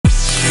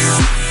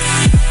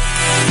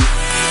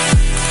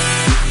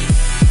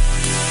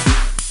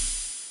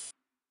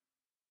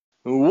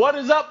What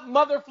is up,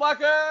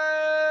 motherfuckers?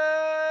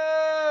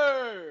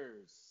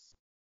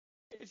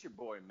 It's your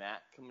boy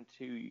Matt coming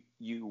to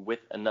you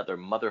with another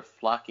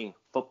motherflocking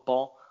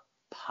football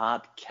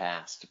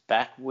podcast.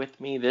 Back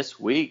with me this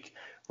week,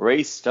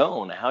 Ray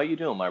Stone. How you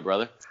doing, my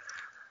brother?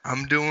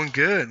 I'm doing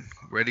good.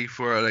 Ready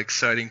for an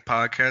exciting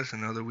podcast,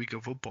 another week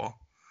of football.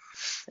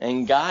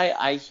 And Guy,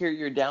 I hear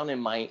you're down in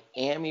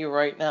Miami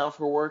right now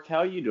for work. How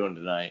are you doing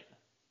tonight?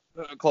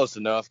 Close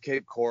enough,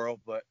 Cape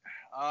Coral, but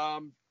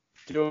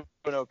doing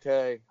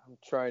okay. I'm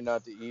trying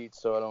not to eat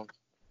so I don't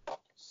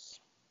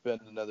spend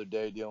another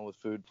day dealing with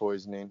food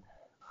poisoning.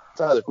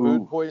 It's either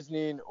food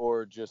poisoning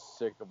or just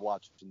sick of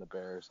watching the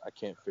Bears. I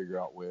can't figure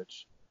out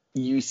which.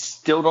 You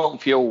still don't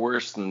feel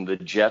worse than the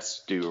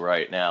Jets do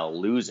right now,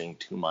 losing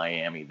to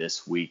Miami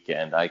this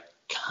weekend. I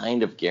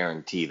kind of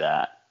guarantee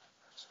that.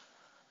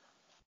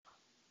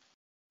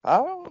 I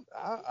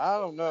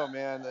don't know,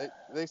 man.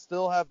 They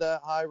still have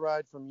that high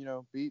ride from,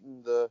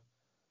 beating the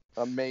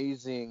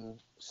amazing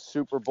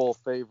Super Bowl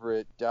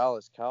favorite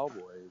Dallas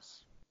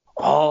Cowboys.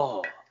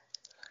 Oh,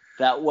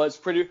 that was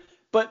pretty.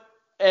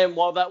 And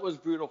while that was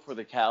brutal for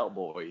the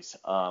Cowboys,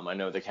 I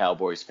know the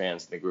Cowboys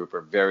fans in the group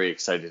are very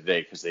excited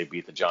today because they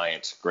beat the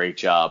Giants. Great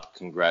job.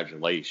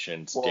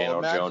 Congratulations. Well,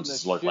 Daniel Jones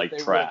has looked like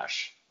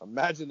trash.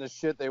 Imagine the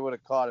shit they would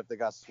have caught if they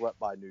got swept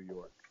by New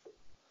York.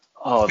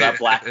 Oh, that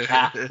black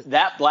cat.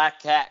 That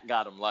black cat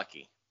got him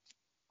lucky.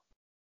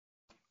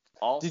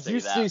 Did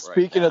you see,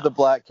 speaking of the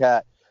black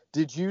cat,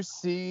 did you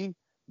see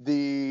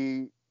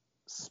the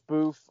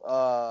spoof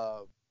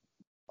A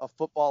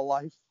Football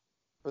Life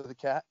for the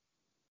cat?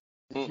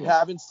 If you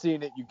haven't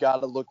seen it, you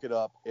got to look it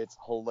up. It's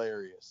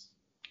hilarious.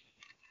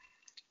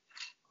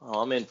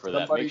 Oh, I'm in for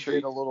that. Somebody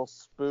did a little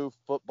spoof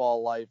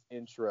Football Life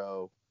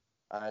intro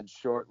and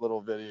short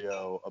little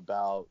video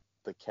about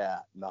the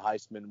cat and the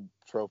Heisman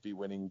Trophy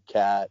winning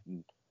cat,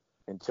 and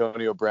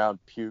Antonio Brown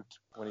puked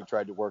when he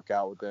tried to work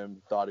out with him.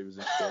 Thought he was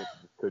in shape,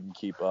 couldn't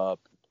keep up.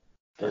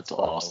 That's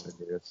awesome.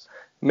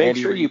 Make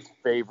sure you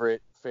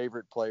favorite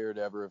player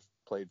to ever have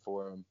played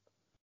for him.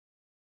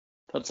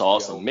 That's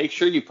awesome. Make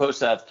sure you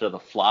post that to the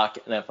Flock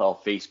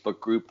NFL Facebook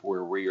group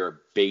where we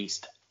are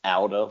based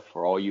out of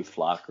for all you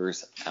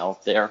Flockers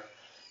out there.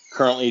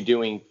 Currently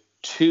doing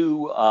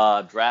 2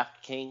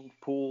 DraftKings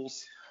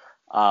pools.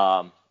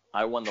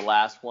 I won the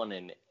last one,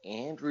 and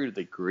Andrew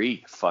the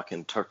Greek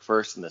fucking took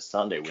first in the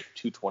Sunday with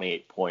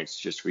 228 points.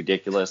 Just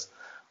ridiculous.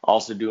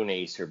 Also doing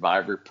a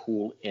Survivor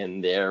pool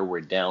in there.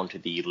 We're down to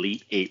the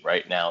Elite 8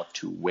 right now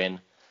to win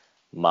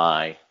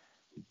my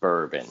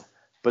bourbon.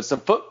 But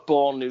some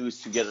football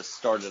news to get us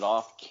started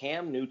off.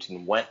 Cam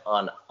Newton went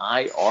on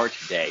IR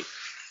today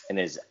and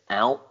is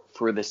out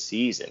for the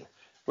season.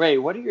 Ray,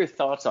 what are your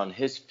thoughts on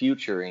his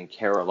future in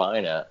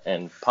Carolina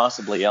and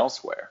possibly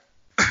elsewhere?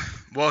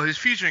 Well, his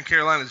future in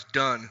Carolina is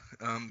done.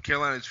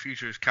 Carolina's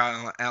future is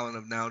Kyle Allen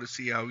of now to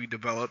see how he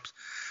develops.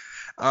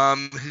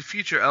 His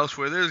future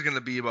elsewhere, there's going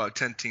to be about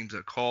 10 teams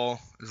that call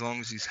as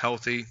long as he's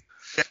healthy.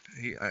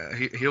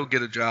 He'll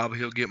get a job.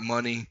 He'll get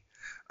money.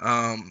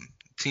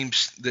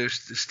 Teams, there's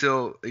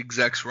still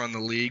execs around the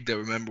league that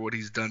remember what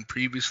he's done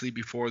previously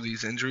before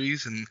these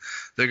injuries, and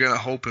they're going to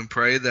hope and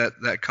pray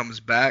that comes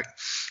back.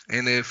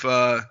 And if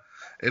the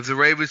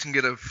Ravens can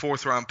get a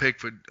 4th-round pick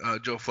for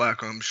Joe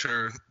Flacco, I'm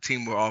sure the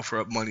team will offer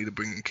up money to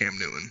bring in Cam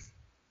Newton.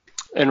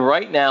 And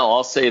right now,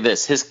 I'll say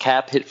this. His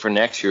cap hit for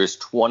next year is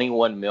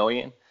 $21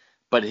 million,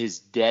 but his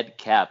dead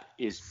cap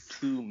is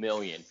 $2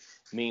 million,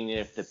 meaning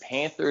if the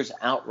Panthers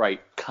outright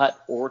cut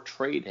or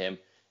trade him,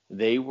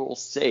 they will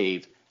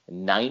save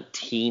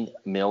 $19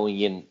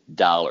 million.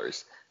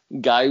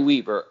 Guy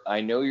Weaver,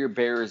 I know your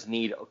Bears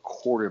need a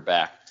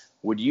quarterback.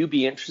 Would you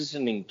be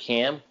interested in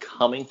Cam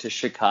coming to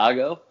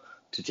Chicago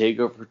to take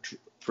over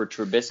for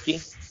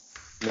Trubisky?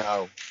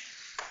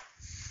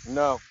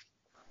 No,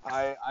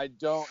 I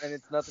don't, and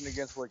it's nothing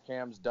against what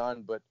Cam's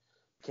done, but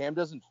Cam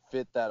doesn't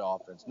fit that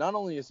offense. Not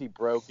only is he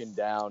broken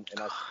down, and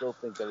I still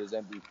think that his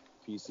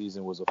MVP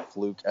season was a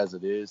fluke as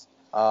it is,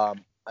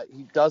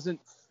 he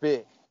doesn't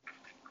fit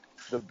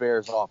the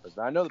Bears offense.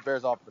 Now, I know the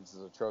Bears offense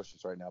is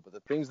atrocious right now, but the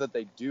things that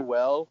they do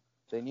well,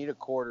 they need a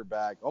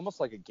quarterback, almost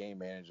like a game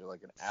manager,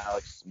 like an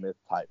Alex Smith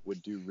type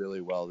would do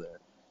really well there.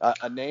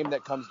 A name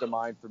that comes to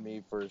mind for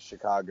me for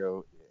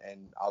Chicago,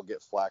 and I'll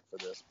get flack for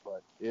this,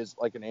 but is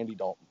like an Andy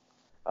Dalton.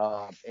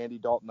 Andy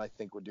Dalton, I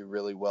think, would do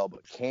really well,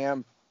 but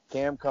Cam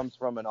comes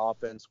from an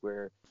offense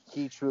where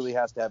he truly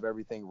has to have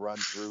everything run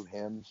through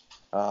him,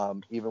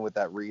 even with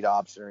that read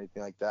option or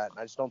anything like that. And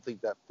I just don't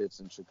think that fits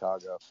in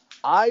Chicago.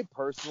 I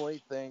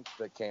personally think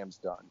that Cam's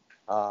done.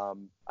 I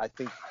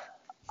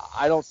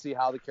don't see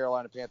how the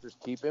Carolina Panthers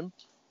keep him,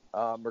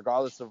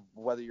 regardless of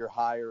whether you're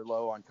high or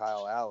low on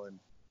Kyle Allen.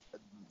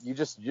 You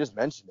just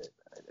mentioned it.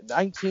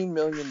 $19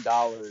 million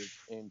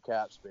in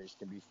cap space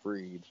can be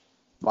freed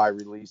by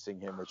releasing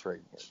him or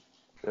trading him.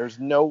 There's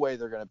no way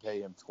they're going to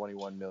pay him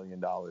 $21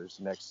 million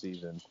next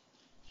season,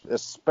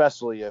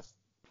 especially if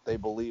they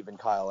believe in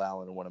Kyle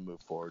Allen and want to move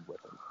forward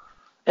with him.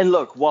 And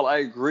look, while I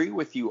agree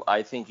with you,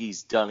 I think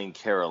he's done in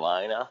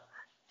Carolina.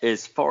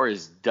 As far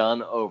as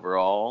done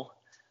overall,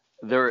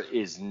 There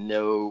is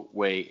no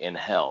way in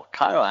hell.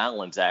 Kyle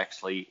Allen's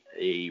actually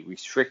a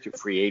restricted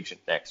free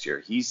agent next year.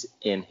 He's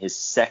in his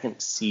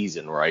second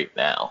season right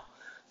now.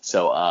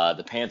 So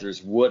the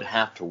Panthers would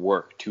have to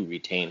work to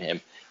retain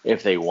him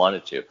if they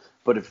wanted to.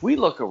 But if we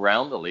look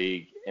around the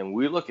league and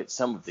we look at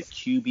some of the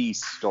QBs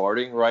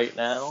starting right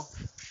now,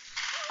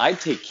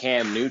 I'd take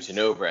Cam Newton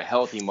over a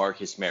healthy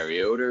Marcus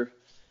Mariota,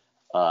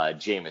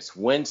 Jameis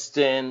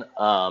Winston,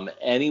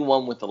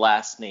 anyone with the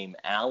last name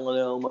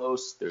Allen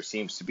almost. There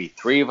seems to be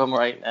 3 of them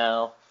right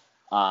now.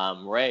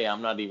 Ray,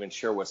 I'm not even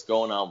sure what's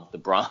going on with the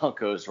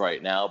Broncos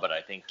right now, but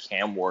I think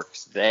Cam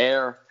works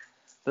there.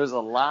 There's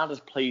a lot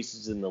of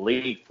places in the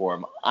league for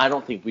him. I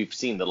don't think we've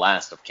seen the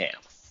last of Cam.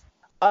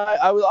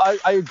 I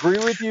agree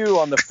with you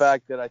on the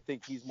fact that I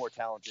think he's more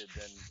talented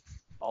than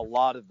a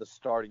lot of the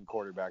starting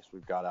quarterbacks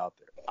we've got out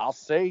there. I'll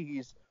say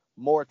he's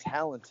more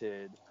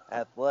talented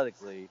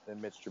athletically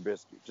than Mitch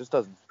Trubisky. Just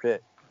doesn't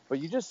fit. But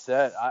you just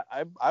said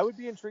I would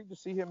be intrigued to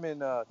see him in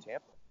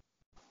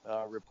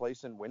Tampa,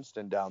 replacing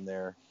Winston down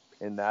there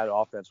in that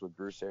offense with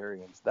Bruce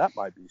Arians. That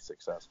might be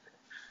successful.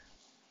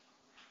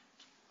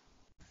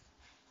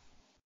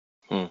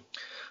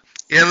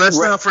 Yeah, let's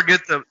not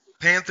forget the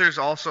Panthers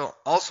also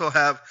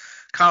have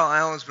Kyle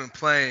Allen's been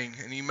playing,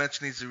 and you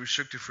mentioned he's a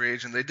restricted free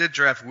agent. They did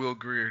draft Will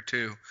Grier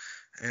too,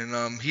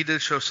 and he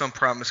did show some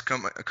promise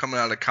coming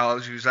out of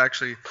college. He was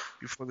actually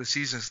before the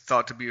season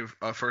thought to be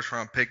a first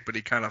round pick, but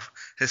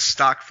his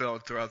stock fell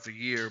throughout the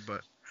year.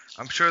 But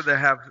I'm sure they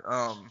have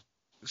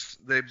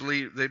they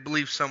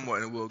believe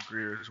somewhat in Will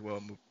Grier as well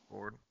moving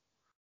forward.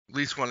 At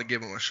least want to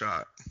give him a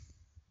shot.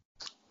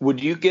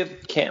 Would you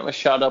give Cam a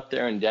shot up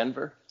there in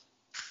Denver?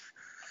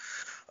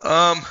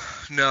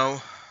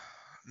 No.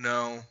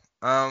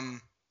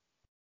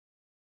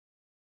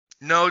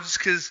 No, just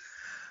because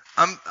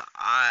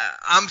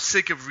I'm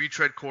sick of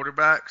retread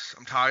quarterbacks.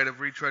 I'm tired of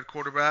retread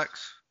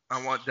quarterbacks.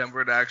 I want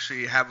Denver to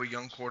actually have a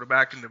young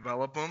quarterback and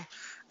develop him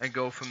and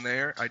go from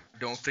there. I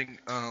don't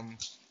think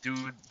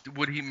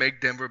would he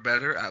make Denver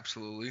better?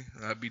 Absolutely.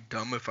 I'd be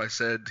dumb if I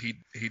said he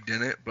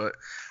didn't, but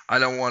I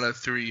don't want a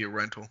 3-year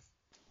rental.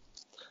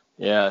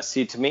 Yeah,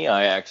 see, to me,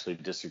 I actually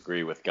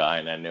disagree with Guy,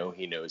 and I know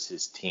he knows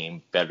his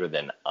team better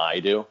than I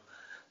do.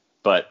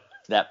 But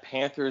that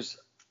Panthers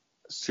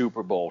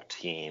Super Bowl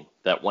team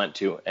that went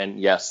to, and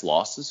yes,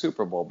 lost the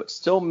Super Bowl, but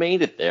still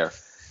made it there,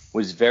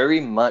 was very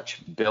much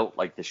built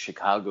like the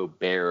Chicago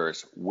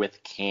Bears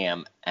with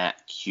Cam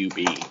at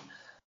QB.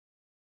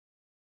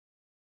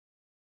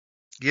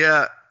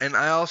 Yeah, and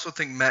I also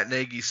think Matt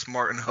Nagy's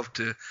smart enough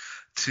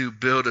to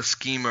build a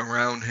scheme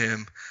around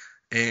him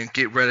and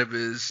get rid of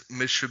his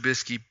Mitch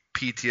Trubisky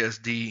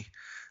PTSD.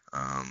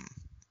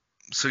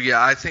 So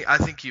yeah, I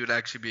think he would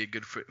actually be a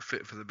good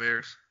fit for the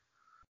Bears.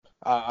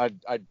 I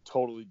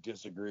totally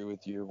disagree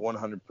with you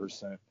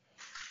 100%.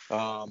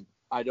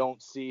 I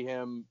don't see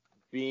him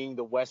being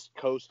the West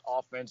Coast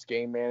offense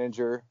game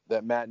manager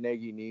that Matt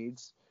Nagy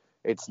needs.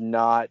 It's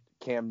not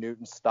Cam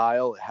Newton's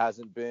style. It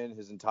hasn't been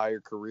his entire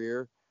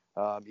career,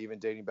 even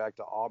dating back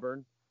to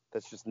Auburn.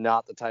 That's just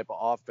not the type of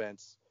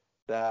offense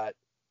that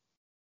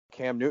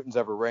Cam Newton's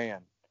ever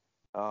ran.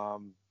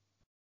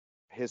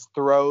 His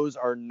throws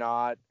are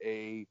not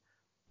a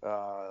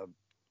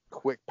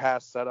quick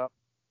pass setup.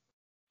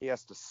 He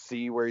has to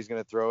see where he's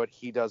going to throw it.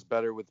 He does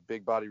better with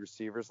big body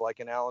receivers like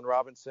an Allen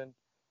Robinson.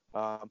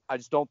 I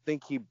just don't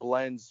think he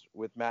blends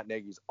with Matt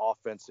Nagy's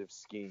offensive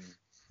scheme.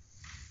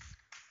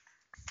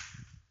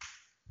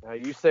 Now,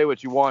 you say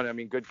what you want. I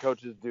mean, good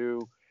coaches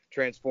do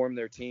transform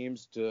their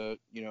teams to,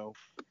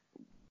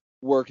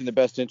 work in the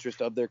best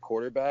interest of their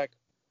quarterback.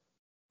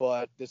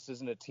 But this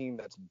isn't a team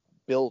that's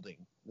building.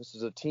 This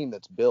is a team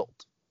that's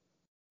built.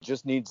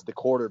 Just needs the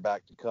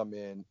quarterback to come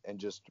in and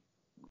just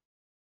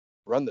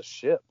run the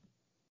ship.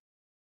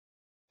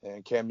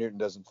 And Cam Newton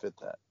doesn't fit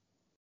that.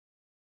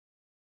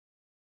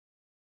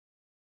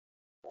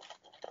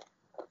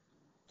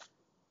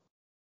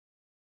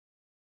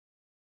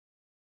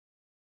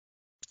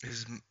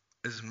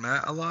 Is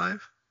Matt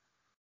alive?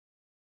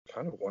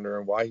 Kind of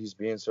wondering why he's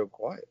being so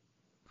quiet.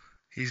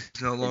 He's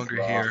no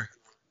longer here.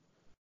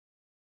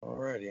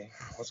 Alrighty.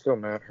 Let's go,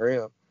 Matt. Hurry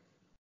up.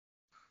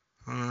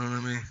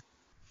 Let me.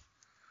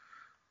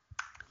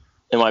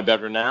 Am I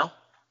better now?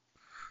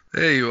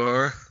 There you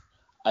are.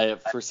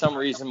 For some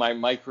reason, my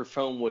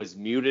microphone was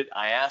muted.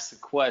 I asked a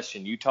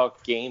question. You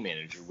talked game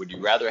manager. Would you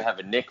rather have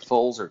a Nick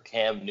Foles or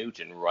Cam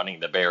Newton running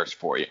the Bears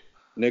for you?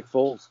 Nick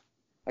Foles.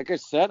 Like I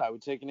said, I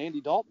would take an Andy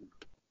Dalton.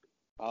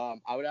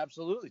 I would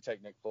absolutely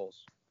take Nick Foles.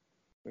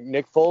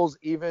 Nick Foles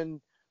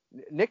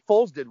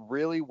did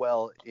really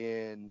well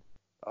in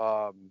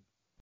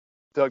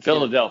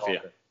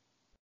Philadelphia.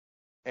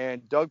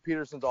 And Doug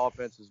Peterson's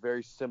offense is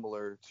very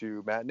similar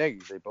to Matt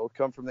Nagy's. They both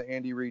come from the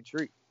Andy Reid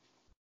tree.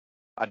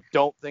 I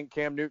don't think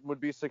Cam Newton would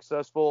be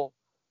successful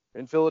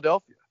in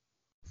Philadelphia.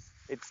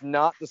 It's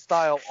not the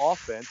style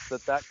offense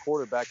that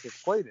quarterback has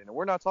played in. And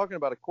we're not talking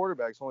about a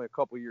quarterback that's only a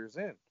couple years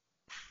in.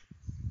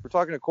 We're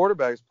talking a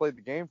quarterback who's played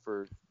the game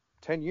for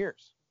 10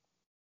 years.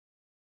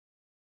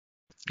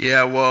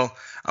 Yeah, well,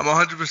 I'm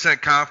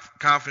 100%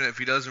 confident if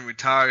he doesn't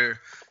retire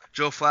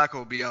Joe Flacco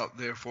will be out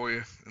there for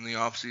you in the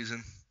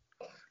offseason.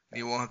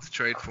 You won't have to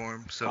trade for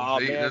him. So Oh,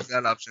 man. there's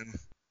that option.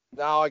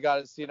 Now I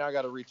got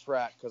to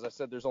retract because I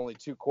said there's only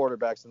 2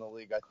 quarterbacks in the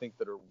league I think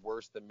that are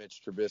worse than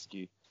Mitch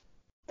Trubisky.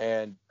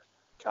 And,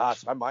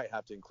 gosh, I might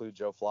have to include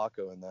Joe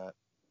Flacco in that.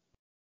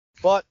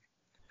 But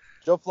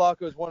Joe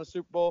Flacco has won a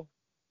Super Bowl.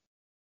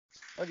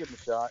 I'll give him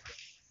a shot.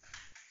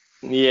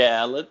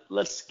 Yeah,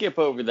 let's skip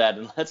over that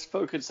and let's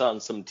focus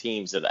on some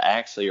teams that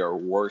actually are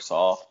worse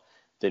off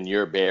than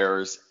your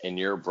Bears and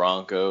your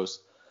Broncos.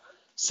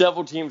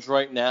 Several teams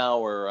right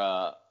now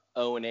are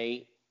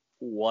 0-8,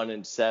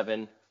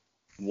 1-7,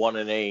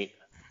 1-8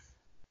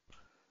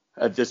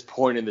 at this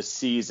point in the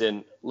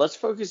season. Let's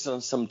focus on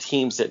some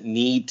teams that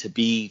need to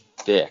be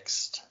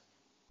fixed.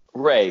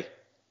 Ray,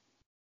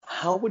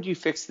 how would you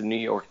fix the New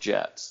York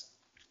Jets?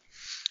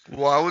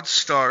 Well, I would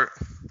start.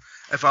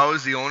 If I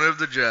was the owner of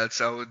the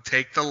Jets, I would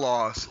take the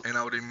loss and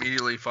I would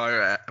immediately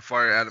fire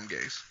Adam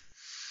Gase.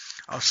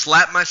 I'll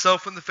slap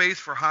myself in the face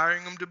for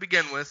hiring him to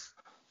begin with,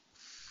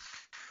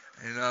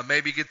 and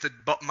maybe get the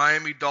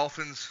Miami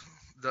Dolphins,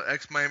 the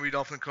ex-Miami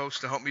Dolphin coach,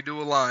 to help me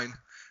do a line,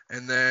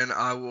 and then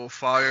I will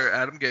fire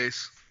Adam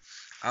Gase.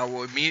 I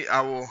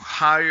will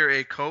hire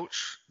a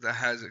coach that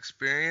has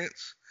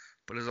experience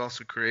but is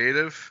also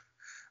creative.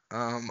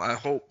 I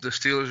hope the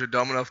Steelers are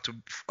dumb enough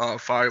to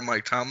fire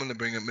Mike Tomlin to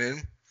bring him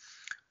in.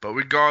 But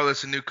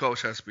regardless, a new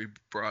coach has to be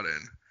brought in.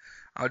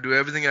 I'll do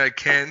everything I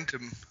can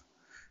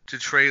to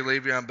trade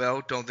Le'Veon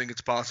Bell. Don't think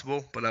it's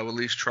possible, but I will at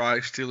least try.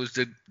 Steelers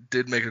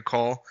did make a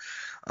call.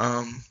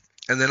 And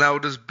then I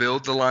would just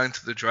build the line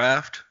to the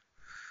draft.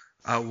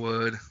 I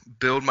would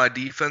build my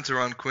defense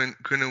around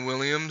Quinnen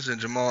Williams and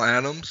Jamal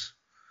Adams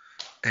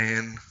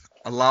and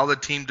allow the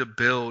team to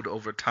build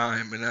over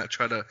time and not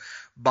try to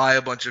buy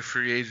a bunch of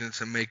free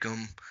agents and make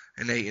them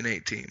an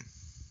 8-8 team.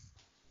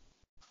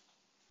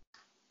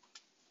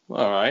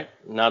 All right,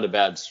 not a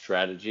bad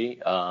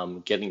strategy.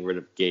 Getting rid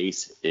of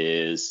Gase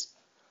is,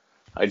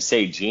 I'd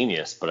say,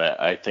 genius, but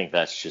I think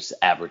that's just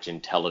average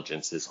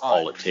intelligence is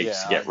all it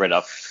takes to get rid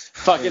of.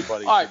 Fucking. All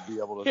right, should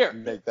be able to here,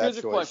 make that here's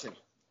a choice. question.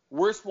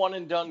 Worst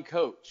one-and-done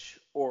coach,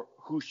 or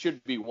who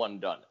should be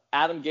one-and-done?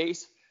 Adam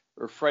Gase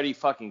or Freddie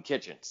fucking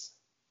Kitchens?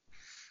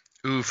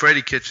 Ooh,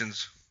 Freddie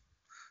Kitchens.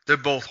 They're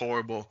both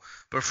horrible.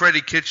 But Freddie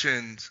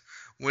Kitchens,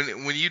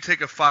 when you take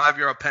a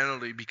 5-yard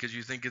penalty because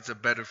you think it's a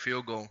better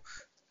field goal,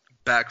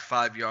 back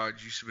 5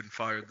 yards, you should have been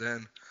fired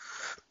then.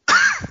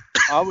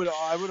 I would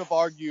have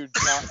argued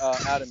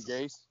Adam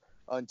Gase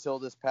until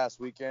this past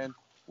weekend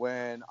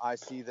when I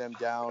see them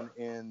down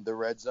in the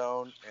red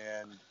zone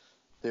and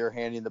they're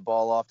handing the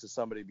ball off to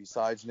somebody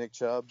besides Nick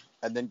Chubb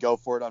and then go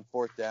for it on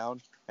 4th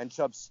down and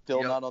Chubb's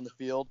still not on the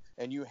field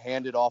and you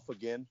hand it off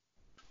again.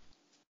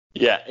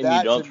 Yeah, and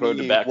that you don't throw it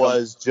back. That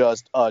was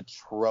just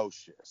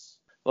atrocious.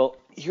 Well,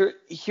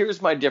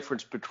 here's my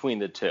difference between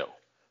the two.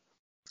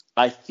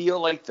 I feel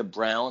like the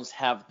Browns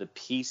have the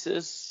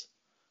pieces.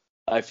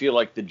 I feel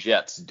like the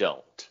Jets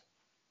don't.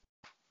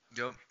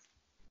 Yep.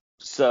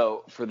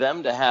 So for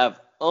them to have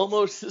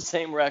almost the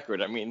same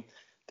record, I mean,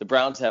 the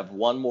Browns have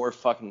one more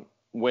fucking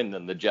win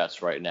than the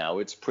Jets right now.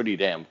 It's pretty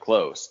damn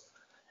close.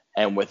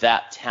 And with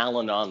that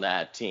talent on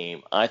that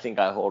team, I think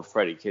I hold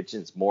Freddie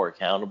Kitchens more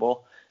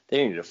accountable.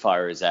 They need to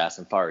fire his ass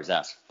and fire his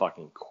ass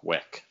fucking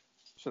quick.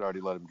 Should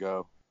already let him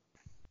go.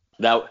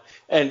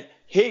 And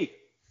hey,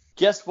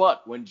 guess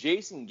what? When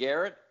Jason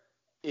Garrett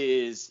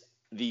is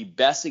the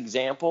best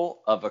example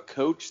of a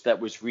coach that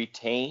was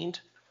retained,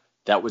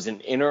 that was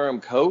an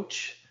interim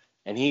coach,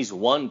 and he's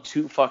won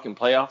 2 fucking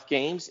playoff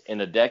games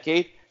in a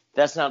decade,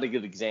 that's not a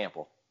good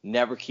example.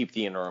 Never keep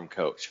the interim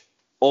coach.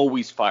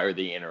 Always fire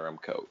the interim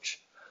coach.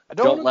 I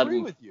don't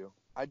agree with you.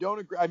 I don't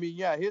agree. I mean,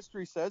 yeah,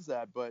 history says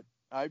that, but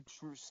I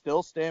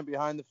still stand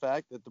behind the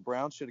fact that the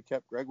Browns should have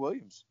kept Greg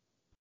Williams.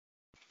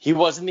 He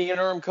wasn't the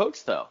interim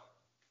coach, though.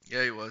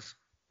 Yeah, he was.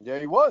 Yeah,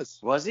 he was.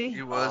 Was he?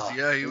 He was.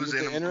 Yeah, he was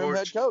the interim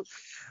head coach.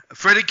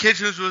 Freddie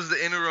Kitchens was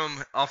the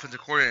interim offensive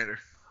coordinator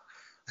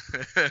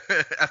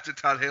after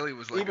Todd Haley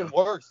was let Even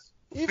go. worse.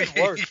 Even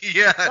worse.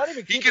 Yeah, Not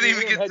even he could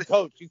even get head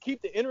coach. You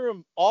keep the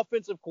interim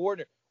offensive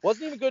coordinator.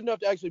 Wasn't even good enough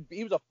to actually.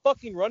 He was a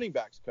fucking running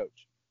backs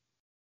coach.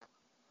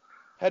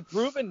 Had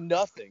proven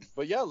nothing.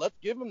 But yeah, let's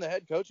give him the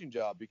head coaching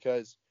job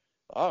because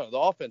I don't know,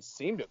 the offense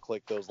seemed to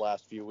click those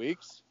last few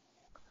weeks.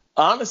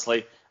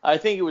 Honestly, I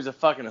think it was a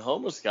fucking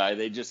homeless guy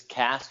they just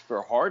cast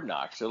for Hard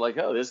Knocks. They're like,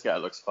 oh, this guy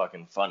looks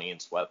fucking funny in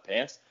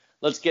sweatpants.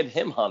 Let's get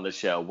him on the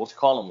show. We'll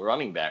call him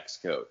running backs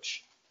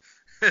coach.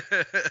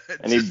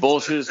 And he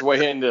bullshit his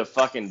way into a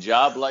fucking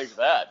job like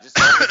that. Just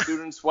have a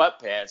dude in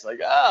sweatpants. Like,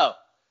 oh,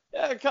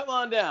 yeah, come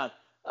on down.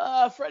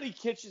 Freddie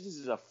Kitchens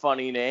is a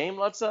funny name.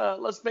 Let's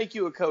make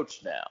you a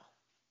coach now.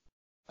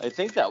 I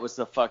think that was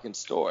the fucking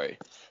story.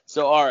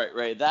 So, all right,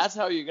 Ray, that's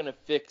how you're going to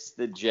fix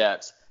the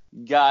Jets.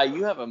 Guy,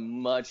 you have a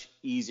much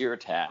easier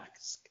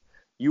task.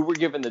 You were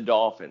given the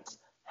Dolphins.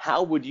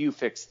 How would you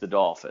fix the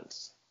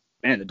Dolphins?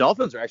 Man, the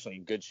Dolphins are actually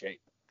in good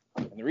shape.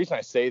 And the reason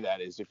I say that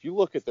is if you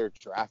look at their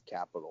draft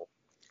capital,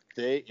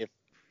 if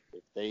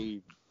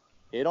they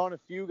hit on a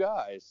few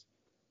guys,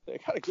 they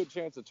got a good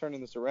chance of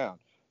turning this around.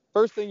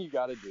 first thing you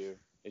got to do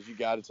is you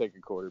got to take a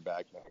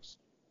quarterback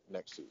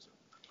next season.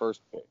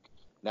 First pick.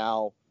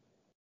 Now,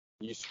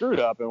 you screwed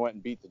up and went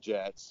and beat the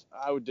Jets.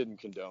 I didn't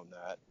condone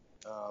that.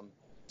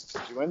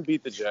 You went and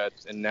beat the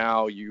Jets, and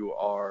now you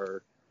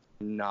are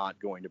not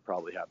going to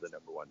probably have the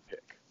number one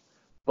pick.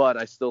 But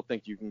I still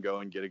think you can go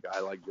and get a guy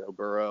like Joe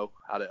Burrow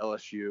out of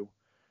LSU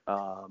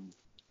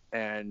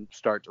and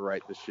start to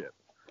right the ship.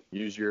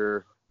 Use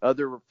your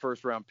other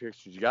first-round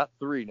picks. You got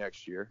 3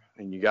 next year,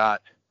 and you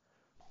got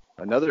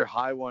another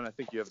high one. I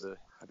think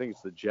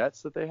it's the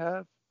Jets that they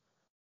have.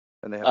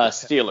 And they have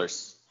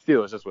Steelers.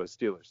 Steelers, that's what it's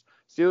Steelers.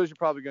 Steelers, you're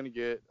probably going to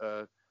get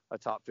a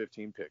top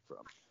 15 pick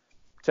from.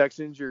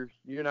 Texans, you're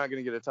not going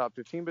to get a top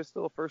 15, but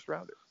still a first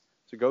rounder.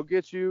 So go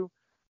get you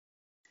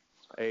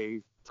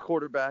a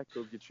quarterback,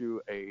 go get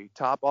you a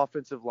top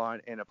offensive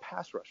line and a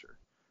pass rusher,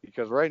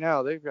 because right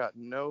now they've got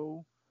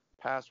no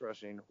pass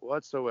rushing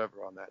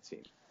whatsoever on that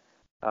team.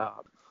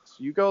 So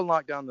you go and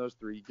lock down those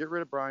 3. You get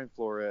rid of Brian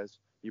Flores.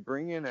 You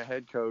bring in a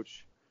head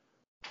coach.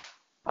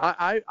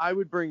 I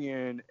would bring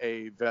in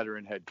a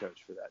veteran head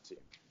coach for that team.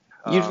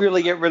 You'd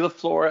really get rid of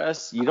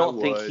Flores? You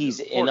don't think would. he's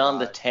Poor in on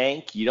the guy.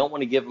 tank? You don't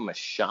want to give him a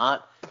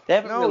shot? They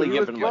haven't really he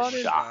was given him a brought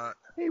in. shot.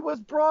 He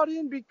was brought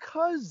in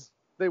because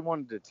they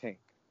wanted to tank.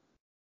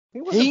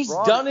 He's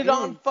done it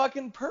on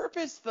fucking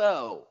purpose,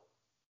 though.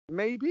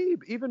 Maybe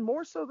even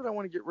more so that I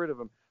want to get rid of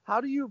him. How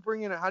do you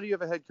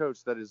have a head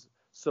coach that is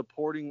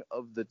supporting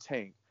of the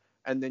tank,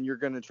 and then you're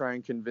going to try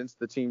and convince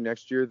the team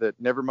next year that,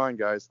 never mind,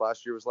 guys,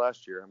 last year was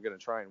last year. I'm going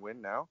to try and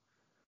win now.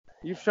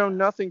 You've shown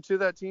nothing to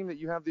that team that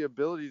you have the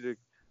ability to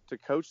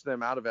coach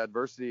them out of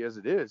adversity as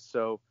it is.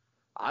 So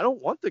I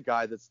don't want the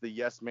guy that's the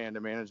yes man to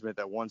management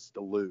that wants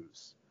to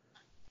lose.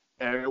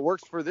 And it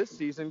works for this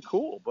season,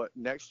 cool. But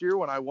next year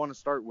when I want to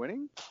start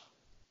winning,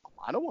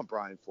 I don't want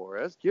Brian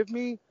Flores. Give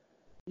me,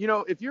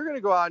 if you're going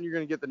to go out and you're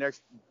going to get the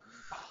next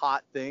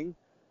hot thing,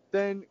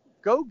 then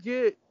go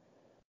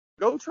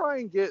try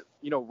and get,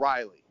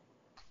 Riley.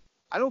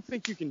 I don't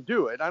think you can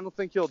do it. I don't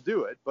think he'll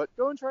do it, but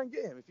go and try and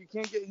get him. If you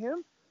can't get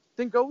him,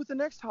 then go with the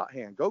next hot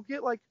hand. Go get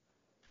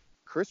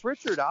Chris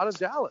Richard out of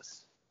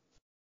Dallas.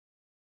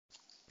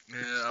 Yeah,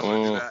 I'm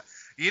gonna do that.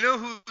 You know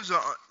who's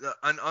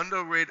an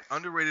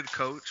underrated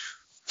coach?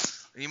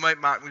 And you might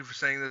mock me for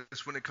saying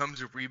this when it comes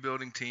to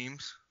rebuilding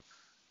teams,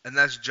 and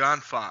that's John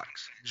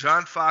Fox.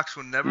 John Fox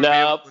will never.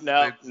 Nope.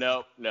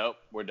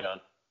 We're done.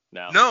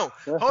 No,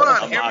 hold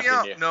on. I'm Hear me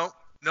mocking out.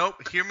 No,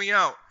 hear me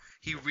out.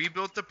 He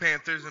rebuilt the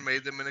Panthers and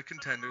made them in a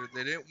contender.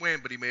 They didn't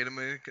win, but he made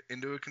them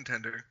into a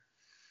contender.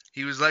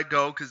 He was let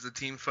go because the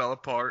team fell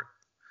apart.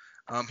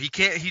 He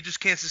just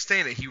can't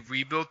sustain it. He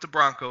rebuilt the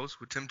Broncos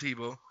with Tim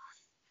Tebow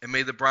and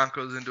made the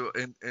Broncos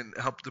and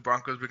helped the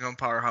Broncos become a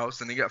powerhouse.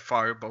 Then he got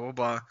fired, blah, blah,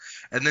 blah.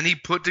 And then he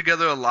put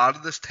together a lot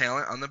of this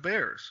talent on the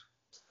Bears.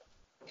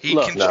 He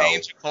can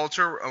change the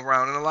culture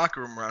around in the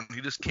locker room around.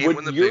 He just can't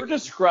win the big. What you're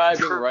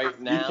describing right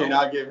now. You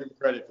cannot give him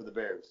credit for the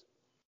Bears.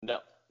 No.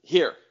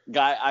 Here,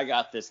 guy, I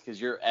got this because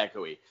you're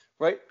echoey.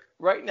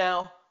 Right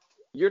now,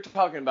 you're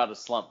talking about a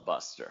slump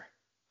buster.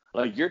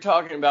 Like, you're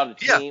talking about a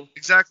team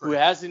who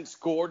hasn't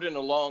scored in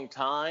a long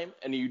time,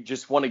 and you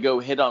just want to go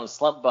hit on a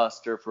slump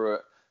buster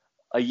for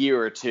a year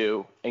or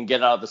two and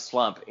get out of the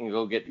slump and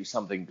go get you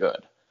something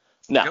good.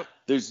 Now,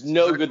 there's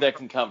no good that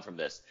can come from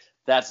this.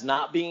 That's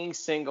not being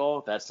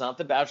single. That's not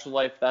the bachelor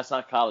life. That's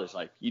not college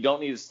life. You don't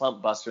need a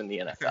slump buster in the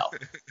NFL.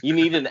 You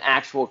need an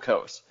actual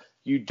coach.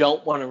 You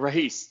don't want to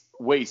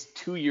waste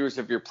 2 years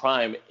of your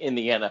prime in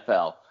the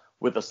NFL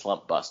with a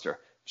slump buster.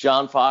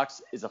 John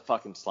Fox is a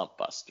fucking slump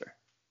buster.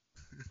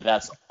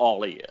 That's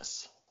all he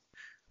is.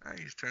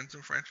 He's turned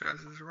some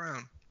franchises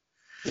around.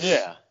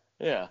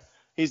 Yeah.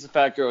 He's the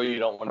fat girl you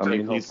don't want to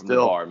take home from the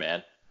bar,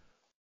 man.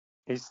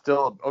 He's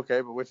still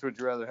okay, but which would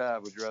you rather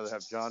have? Would you rather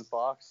have John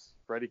Fox,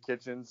 Freddie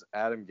Kitchens,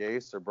 Adam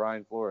Gase, or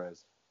Brian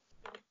Flores?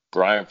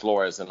 Brian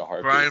Flores in a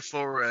heartbeat. Brian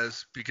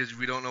Flores, because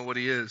we don't know what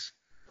he is.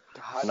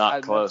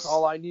 Not close. That's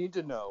all I need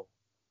to know.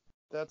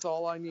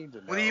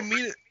 What do you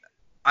mean?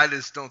 I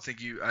just don't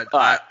think you. I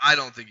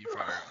don't think you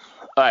fire him.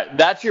 All right,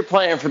 that's your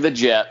plan for the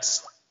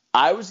Jets.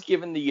 I was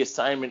given the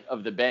assignment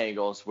of the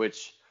Bengals,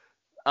 which,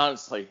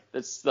 honestly,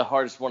 that's the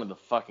hardest one of the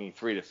fucking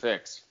 3 to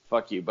fix.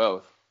 Fuck you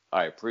both.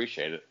 I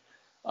appreciate it.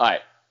 All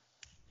right.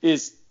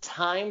 Is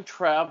time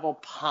travel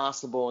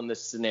possible in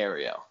this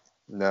scenario?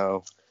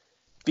 No.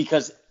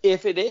 Because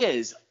if it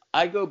is,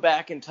 I go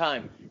back in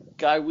time.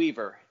 Guy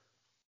Weaver,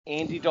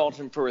 Andy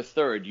Dalton for a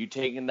third. You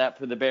taking that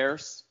for the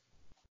Bears?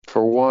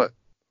 For what?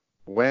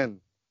 When?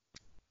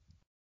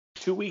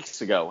 2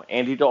 weeks ago,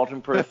 Andy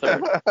Dalton for a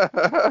third.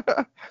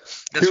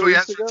 That's what you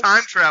asked for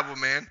time travel,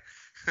 man.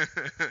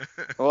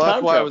 Well,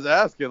 that's why I was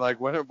asking. Like,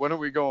 when are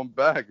we going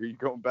back? Are you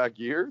going back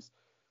years?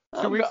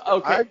 2 weeks.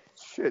 Okay.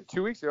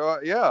 2 weeks ago.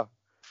 Yeah.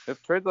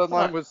 If trade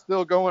deadline was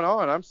still going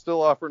on, I'm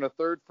still offering a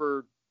third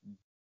for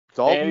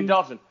Dalton, Andy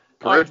Dalton,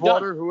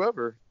 Bridgewater,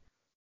 whoever.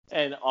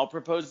 And I'll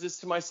propose this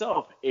to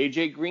myself: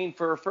 AJ Green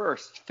for a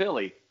first,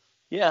 Philly.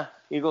 Yeah,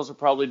 Eagles are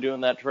probably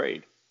doing that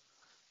trade.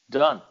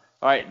 Done.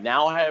 All right,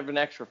 now I have an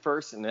extra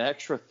first and an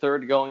extra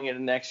third going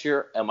into next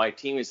year, and my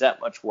team is that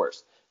much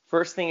worse.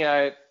 First thing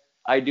I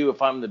I do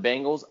if I'm the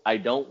Bengals. I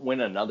don't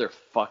win another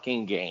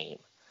fucking game.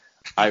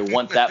 I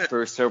want that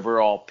first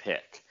overall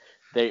pick.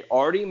 They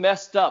already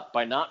messed up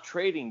by not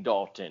trading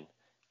Dalton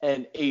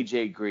and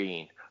A.J.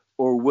 Green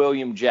or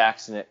William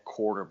Jackson at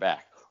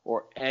quarterback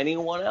or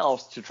anyone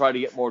else to try to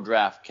get more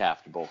draft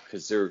capital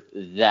because they're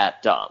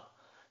that dumb.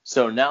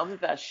 So now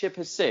that ship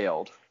has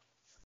sailed,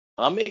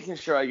 I'm making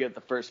sure I get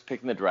the first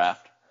pick in the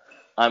draft.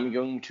 I'm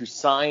going to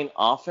sign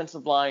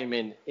offensive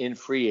linemen in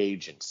free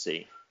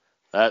agency.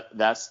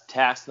 That's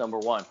task number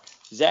one.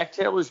 Zach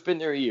Taylor's been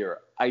there a year.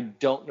 I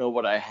don't know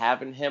what I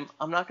have in him.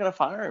 I'm not going to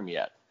fire him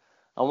yet.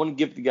 I want to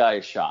give the guy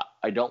a shot.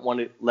 I don't want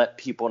to let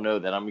people know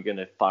that I'm going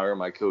to fire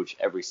my coach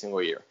every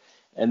single year.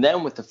 And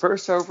then with the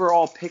first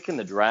overall pick in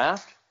the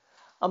draft,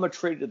 I'm going to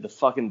trade to the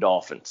fucking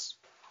Dolphins.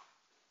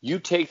 You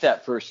take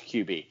that first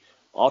QB.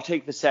 I'll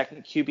take the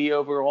second QB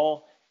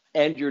overall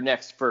and your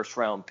next first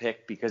round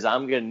pick because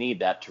I'm going to need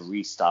that to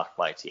restock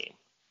my team.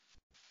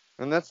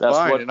 And that's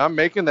fine. And I'm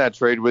making that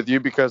trade with you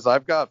because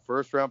I've got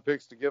first round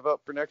picks to give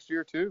up for next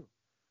year too.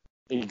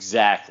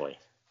 Exactly.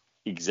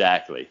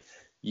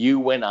 You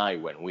win, I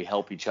win. We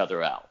help each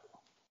other out.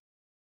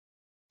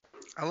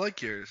 I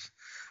like yours.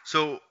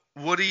 So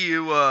what do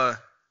you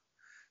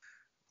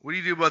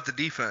do about the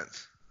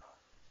defense?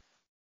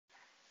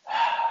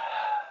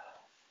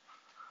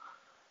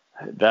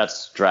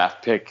 That's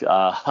draft pick.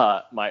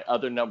 My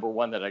other number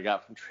one that I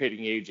got from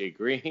trading A.J.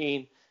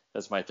 Green.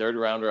 That's my third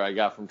rounder I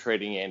got from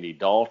trading Andy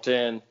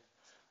Dalton.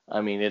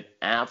 I mean, it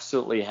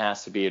absolutely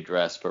has to be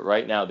addressed. But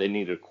right now they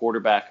need a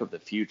quarterback of the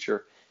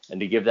future. And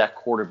to give that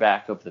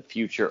quarterback of the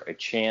future a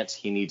chance,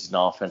 he needs an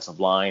offensive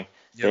line.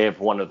 Yep. They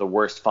have one of the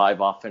worst 5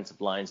 offensive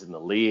lines in the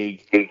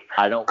league.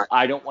 I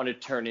don't want to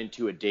turn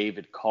into a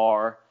David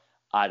Carr.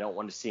 I don't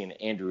want to see an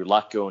Andrew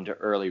Luck go into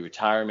early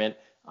retirement.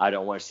 I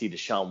don't want to see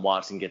Deshaun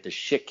Watson get the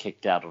shit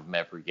kicked out of him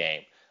every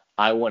game.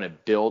 I want to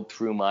build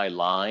through my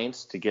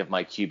lines to give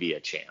my QB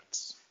a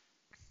chance.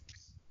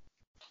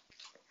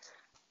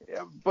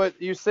 Yeah, but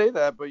you say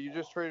that, but you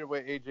just traded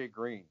away A.J.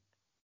 Green.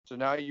 So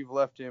now you've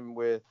left him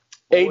with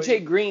A.J.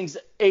 Green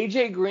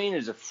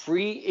is a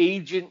free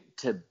agent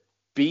to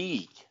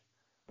be.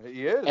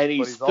 He is. And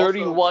he's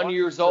 31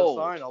 years old.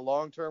 Sign a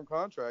long-term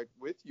contract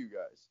with you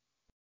guys.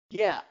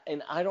 Yeah,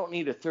 and I don't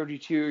need a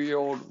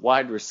 32-year-old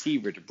wide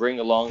receiver to bring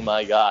along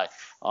my guy.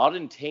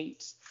 Auden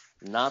Tate's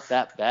not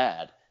that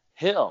bad.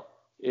 Hill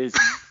is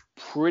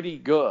pretty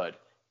good.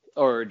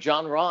 Or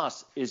John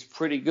Ross is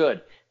pretty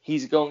good.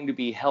 He's going to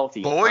be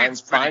healthy. Boyd's I'm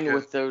fine good.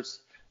 With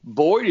those.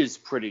 Boyd is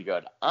pretty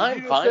good.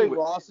 I'm fine with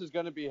Ross is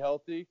going to be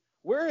healthy.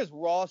 Where has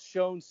Ross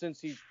shown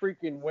since he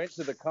freaking went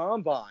to the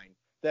combine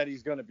that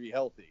he's going to be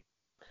healthy?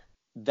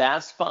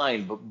 That's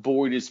fine, but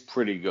Boyd is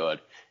pretty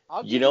good.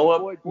 You know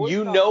what?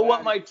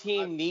 What my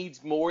team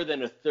needs more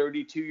than a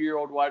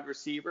 32-year-old wide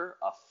receiver?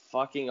 A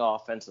fucking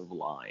offensive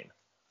line.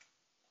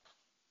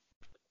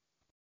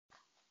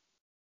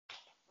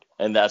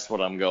 And that's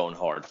what I'm going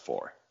hard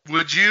for.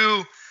 Would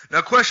you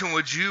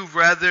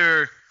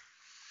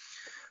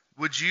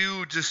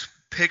just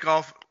pick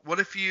off,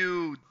 what if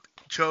you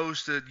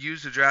chose to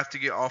use the draft to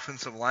get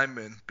offensive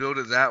linemen, build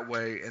it that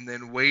way, and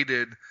then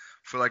waited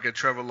for like a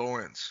Trevor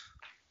Lawrence?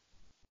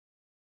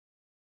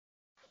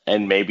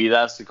 And maybe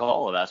that's the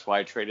call. That's why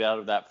I traded out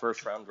of that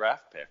first round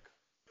draft pick.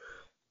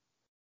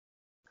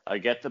 I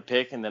get the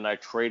pick and then I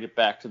trade it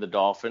back to the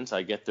Dolphins.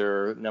 I get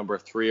their number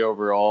 3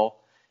 overall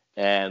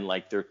and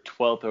like their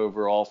 12th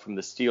overall from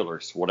the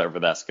Steelers, whatever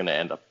that's going to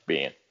end up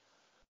being.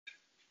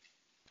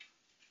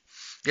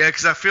 Yeah,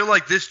 because I feel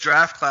like this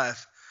draft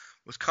class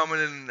was coming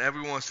in and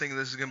everyone was thinking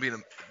this is going to be a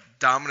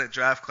dominant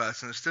draft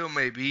class, and it still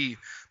may be.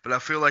 But I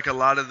feel like a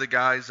lot of the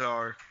guys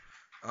a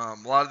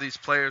lot of these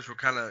players were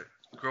kind of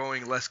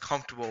growing less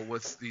comfortable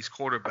with these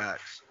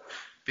quarterbacks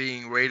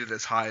being rated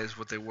as high as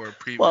what they were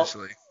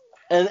previously.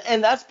 Well,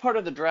 and that's part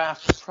of the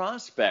draft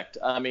prospect.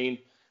 I mean,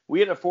 we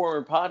had a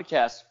former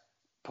podcast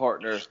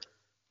partner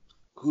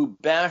who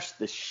bashed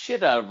the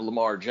shit out of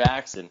Lamar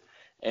Jackson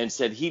and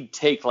said he'd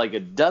take like a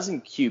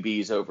dozen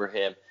QBs over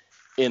him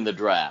in the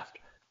draft.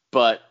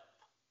 But,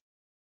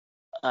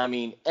 I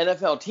mean,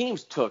 NFL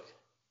teams took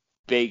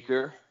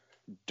Baker,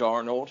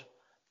 Darnold,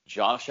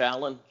 Josh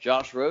Allen,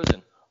 Josh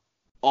Rosen,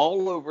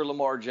 all over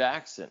Lamar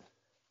Jackson.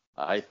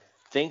 I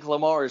think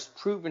Lamar has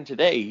proven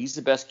today he's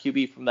the best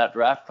QB from that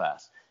draft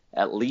class.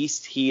 At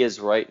least he is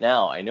right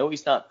now. I know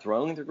he's not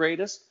throwing the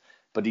greatest,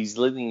 but he's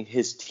leading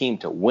his team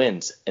to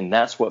wins, and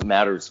that's what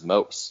matters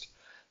most.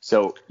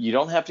 So you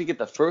don't have to get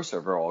the first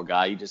overall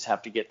guy. You just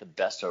have to get the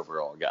best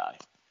overall guy.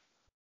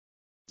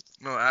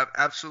 No,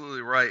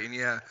 absolutely right. And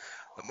yeah,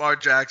 Lamar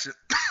Jackson,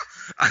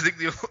 I think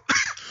the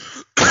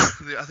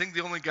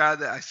only guy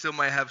that I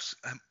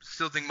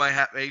still think might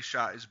have a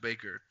shot is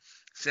Baker.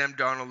 Sam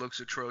Darnold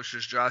looks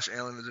atrocious. Josh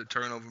Allen is a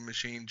turnover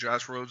machine.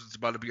 Josh Rosen's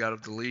about to be out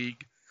of the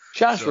league.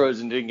 Josh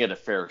Rosen didn't get a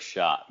fair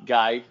shot.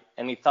 Guy,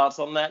 any thoughts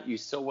on that? You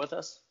still with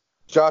us?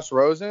 Josh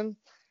Rosen?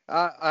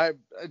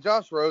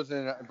 Josh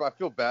Rosen, I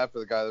feel bad for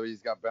the guy that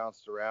he's got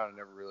bounced around and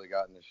never really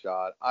gotten a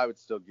shot. I would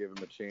still give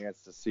him a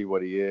chance to see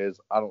what he is.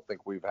 I don't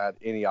think we've had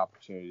any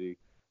opportunity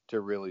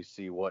to really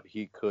see what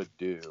he could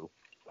do.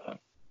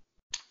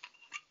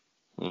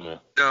 Yeah.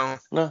 No,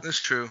 No. that's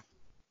true.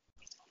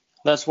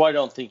 That's why I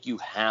don't think you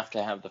have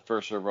to have the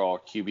first overall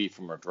QB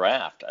from a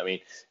draft. I mean,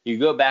 you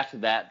go back to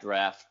that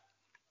draft,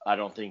 I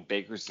don't think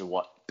Baker's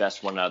the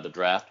best one out of the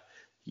draft.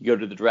 You go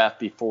to the draft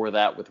before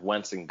that with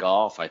Wentz and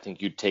Goff, I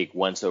think you'd take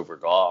Wentz over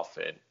Goff.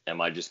 And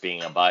am I just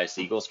being a biased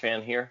Eagles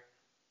fan here?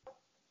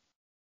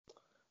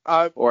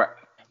 Or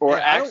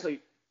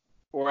actually,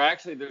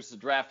 there's a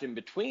draft in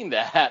between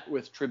that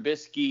with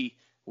Trubisky,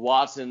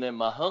 Watson, and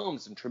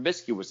Mahomes, and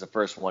Trubisky was the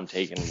first one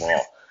taken.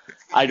 Well,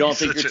 I don't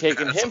think you're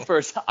taking him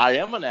first. I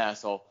am an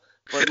asshole.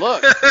 But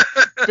look,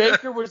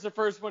 Baker was the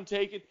first one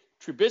taken.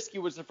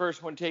 Trubisky was the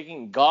first one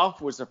taken.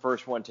 Goff was the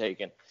first one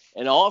taken.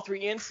 In all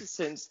three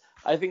instances,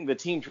 I think the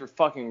teams were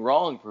fucking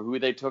wrong for who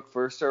they took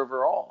first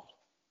overall.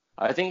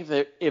 I think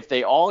that if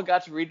they all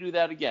got to redo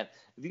that again,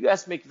 if you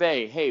ask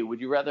McVay, hey,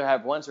 would you rather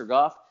have Wentz or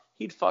Goff?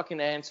 He'd fucking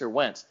answer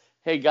Wentz.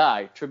 Hey,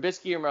 guy,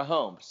 Trubisky or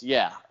Mahomes?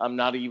 Yeah, I'm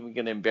not even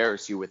going to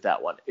embarrass you with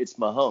that one. It's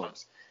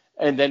Mahomes.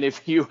 And then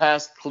if you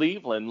ask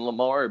Cleveland,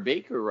 Lamar or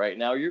Baker right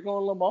now, you're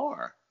going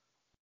Lamar.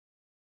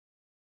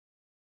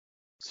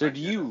 So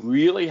do you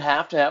really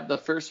have to have the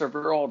first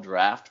overall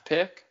draft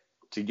pick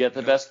to get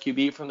the best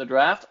QB from the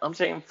draft? I'm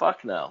saying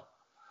fuck no.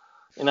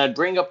 And I'd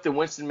bring up the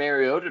Winston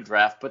Mariota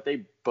draft, but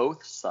they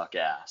both suck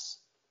ass.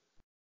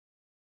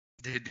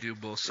 They do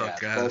both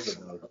suck ass.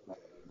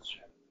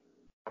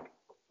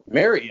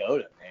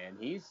 Mariota, man,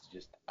 he's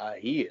just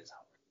he is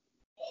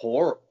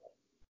horrible.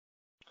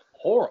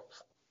 Horrible.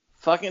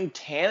 Fucking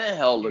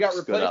Tannehill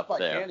looks good up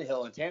there. You got replaced by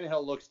Tannehill, and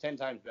Tannehill looks 10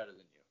 times better than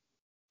you.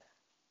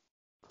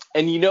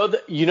 And you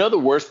know the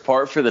worst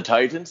part for the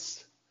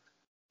Titans?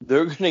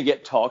 They're going to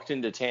get talked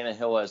into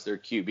Tannehill as their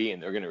QB,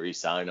 and they're going to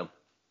re-sign him.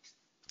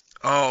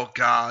 Oh,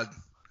 God.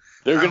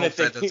 They're I going to hope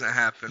think that doesn't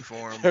happen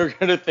for them. They're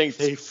going to think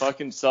they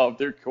fucking solved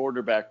their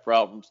quarterback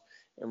problems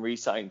and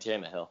re-sign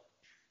Tannehill.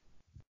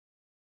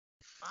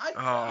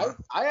 I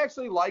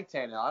actually like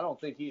Tannehill. I don't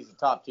think he's a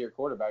top-tier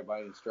quarterback by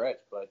any stretch,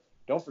 but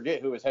don't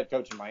forget who his head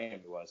coach in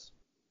Miami was.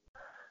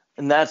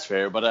 And that's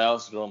fair, but I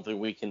also don't think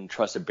we can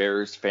trust a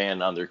Bears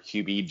fan on their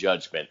QB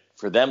judgment.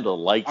 For them to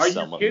like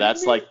someone,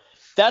 that's like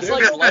liking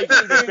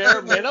the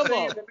bare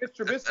minimum. That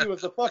Mr. Trubisky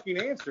was the fucking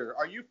answer.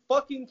 Are you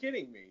fucking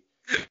kidding me?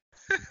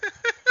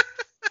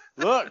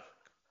 Look,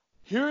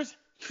 here's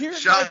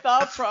my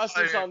thought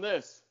process on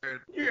this.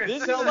 You're going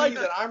to tell me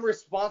that I'm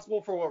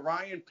responsible for what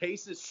Ryan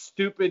Pace's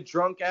stupid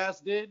drunk ass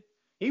did?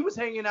 He was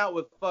hanging out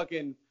with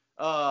fucking,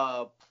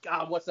 God,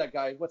 what's that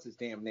guy? What's his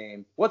damn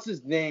name? What's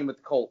his name with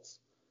the Colts?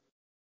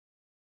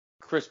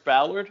 Chris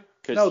Ballard?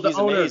 Because he's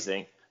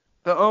amazing.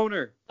 The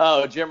owner.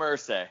 Oh, Jim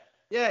Irsay.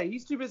 Yeah,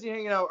 he's too busy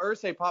hanging out with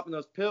Irsay popping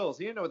those pills.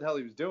 He didn't know what the hell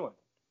he was doing.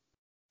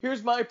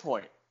 Here's my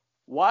point.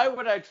 Why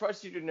would I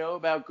trust you to know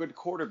about good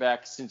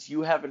quarterbacks since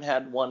you haven't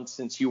had one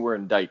since you were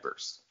in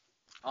diapers?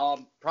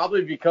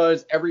 Probably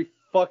because every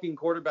fucking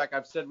quarterback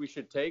I've said we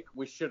should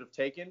have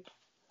taken.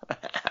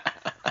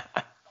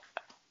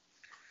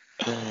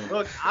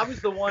 Look, I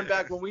was the one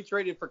back when we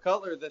traded for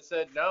Cutler that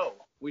said no,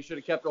 we should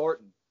have kept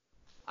Orton.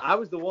 I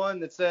was the one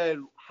that said,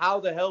 how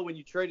the hell when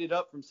you traded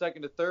up from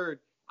second to third?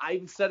 I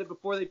even said it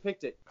before they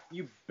picked it.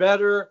 You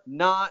better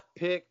not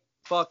pick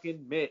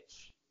fucking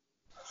Mitch.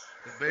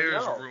 The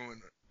Bears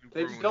ruined it.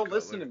 They just don't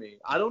listen to me.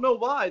 I don't know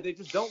why. They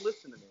just don't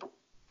listen to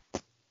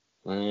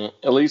me.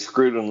 At least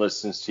Gruden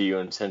listens to you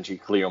and sends you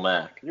Khalil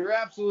Mack. You're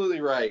absolutely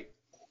right.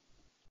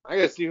 I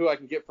got to see who I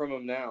can get from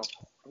him now.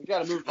 We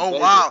got to move to Oh,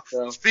 Vegas, wow.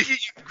 so. Speaking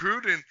of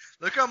Gruden,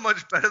 look how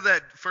much better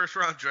that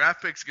first-round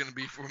draft pick's going to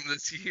be for him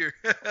this year.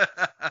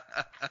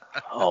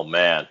 Oh,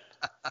 man.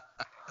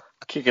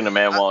 Kicking a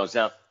man while he's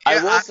down. Yeah,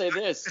 I will say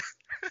this.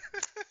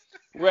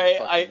 Ray,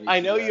 I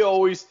know you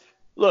always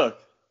 – look,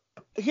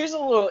 here's a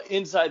little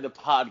inside the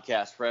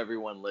podcast for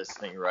everyone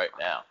listening right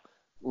now.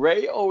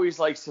 Ray always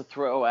likes to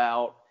throw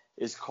out,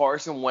 is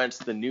Carson Wentz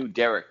the new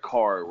Derek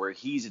Carr, where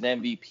he's an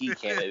MVP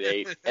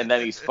candidate and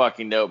then he's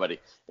fucking nobody.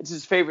 It's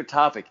his favorite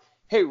topic.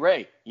 Hey,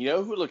 Ray, you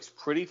know who looks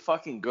pretty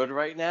fucking good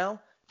right now?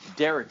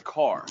 Derek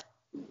Carr.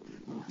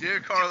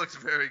 Derek Carr looks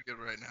very good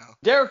right now.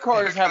 Derek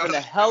Carr is having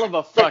a hell of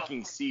a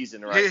fucking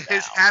season right now.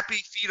 His happy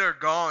feet are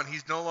gone.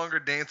 He's no longer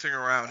dancing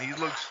around. He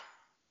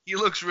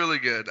looks really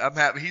good. I'm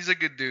happy. He's a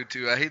good dude,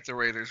 too. I hate the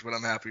Raiders, but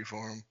I'm happy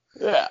for him.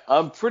 Yeah,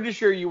 I'm pretty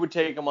sure you would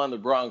take him on the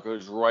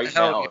Broncos right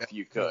now if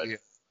you could.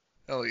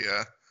 Hell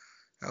yeah.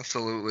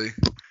 Absolutely.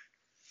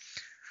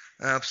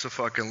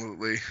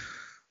 Abso-fucking-lutely.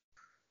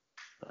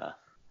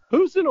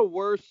 Who's in a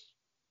worse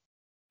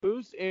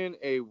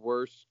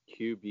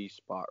QB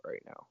spot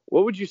right now?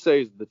 What would you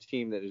say is the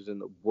team that is in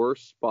the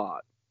worst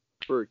spot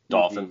for QB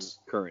Dolphins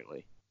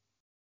currently?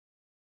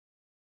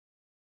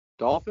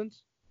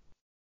 Dolphins?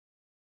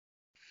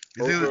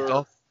 You think the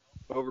Dolphins?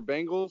 Over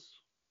Bengals?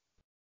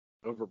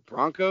 Over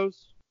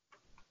Broncos?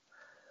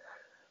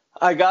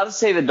 I got to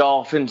say the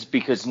Dolphins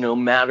because no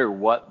matter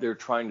what, they're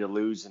trying to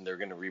lose and they're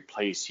going to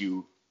replace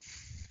you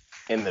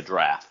in the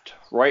draft.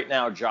 Right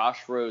now,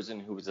 Josh Rosen,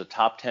 who was a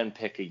top 10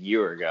 pick a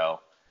year ago,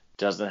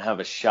 doesn't have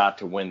a shot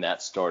to win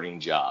that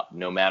starting job.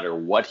 No matter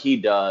what he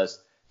does,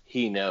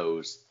 he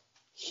knows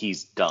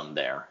he's done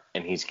there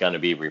and he's going to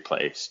be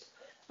replaced.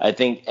 I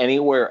think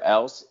anywhere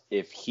else,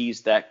 if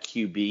he's that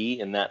QB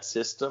in that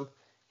system,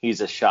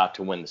 he's a shot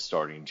to win the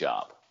starting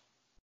job.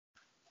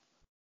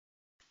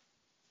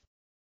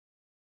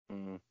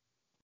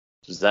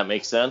 Does that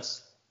make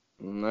sense?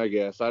 I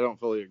guess. I don't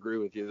fully agree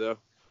with you, though.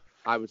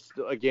 I would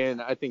still, again,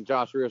 I think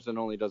Josh Richardson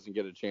only doesn't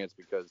get a chance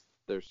because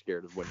they're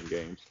scared of winning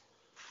games.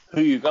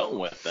 Who you going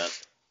with then?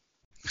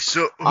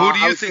 So who do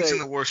you think's say,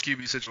 in the worst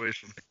QB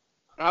situation?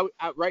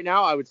 Right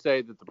now, I would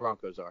say that the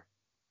Broncos are.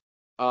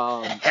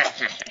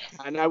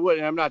 And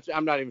I'm not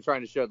even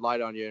trying to shed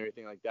light on you or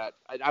anything like that.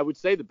 I would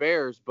say the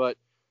Bears, but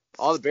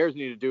all the Bears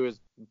need to do is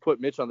put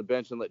Mitch on the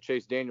bench and let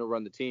Chase Daniel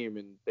run the team,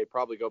 and they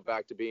probably go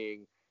back to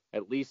being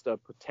at least a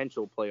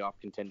potential playoff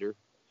contender.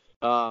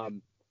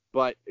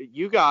 But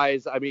you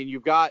guys, I mean,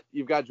 you've got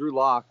Drew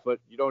Lock, but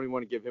you don't even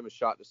want to give him a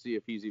shot to see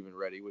if he's even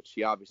ready, which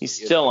he obviously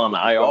he's still on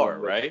IR,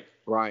 right?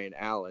 Brian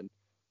Allen.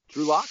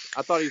 Drew Lock?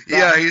 I thought he's back.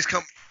 Yeah, he's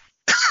come.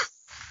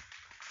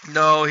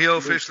 No, he'll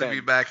officially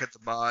be back at the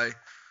bye.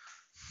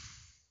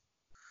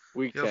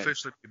 Week 10. He'll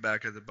officially be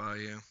back at the bye,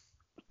 yeah.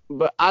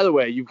 But either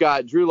way, you've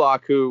got Drew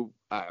Lock, who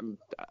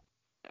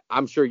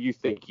I'm sure you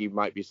think he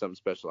might be something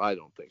special. I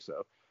don't think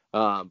so.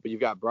 But you've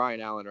got Brian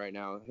Allen right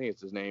now. I think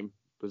it's his name.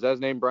 Was that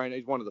his name, Brian?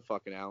 He's one of the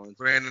fucking Allens.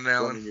 Brandon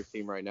Allen. Running your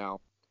team right now.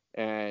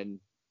 And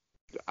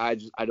I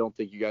don't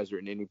think you guys are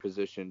in any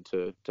position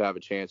to have a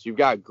chance. You've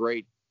got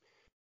great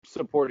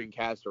supporting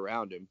cast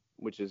around him,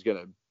 which is going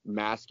to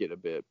mask it a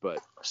bit. But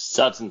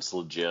Sutton's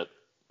legit.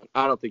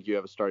 I don't think you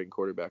have a starting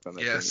quarterback on that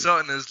team. Yeah,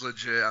 Sutton is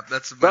legit.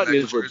 That's Sutton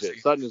is legit.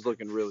 Sutton is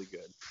looking really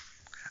good.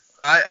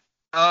 I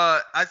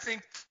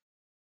think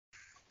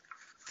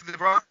the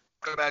Broncos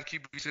got a bad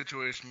QB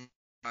situation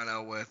right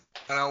now with.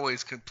 And I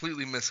always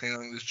completely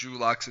mishandling this Drew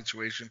Lock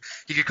situation.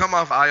 He could come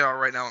off IR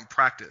right now and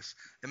practice.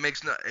 It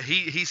makes no.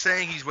 He's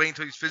saying he's waiting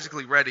until he's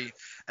physically ready,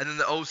 and then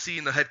the OC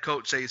and the head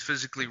coach say he's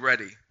physically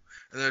ready,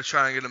 and they're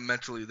trying to get him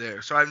mentally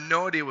there. So I have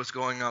no idea what's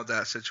going on with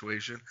that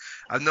situation.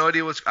 I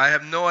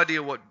have no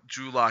idea what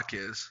Drew Lock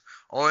is.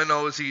 All I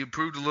know is he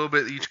improved a little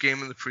bit each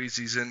game in the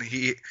preseason.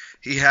 He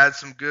had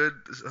some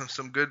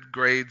good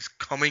grades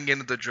coming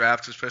into the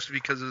draft, especially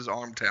because of his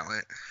arm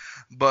talent.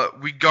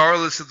 But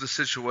regardless of the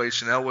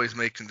situation, Elway's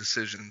making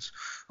decisions.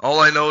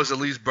 All I know is at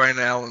least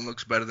Brandon Allen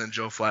looks better than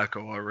Joe Flacco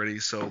already.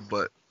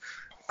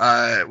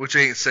 Which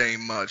ain't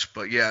saying much.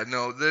 But yeah,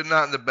 no, they're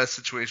not in the best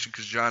situation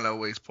because John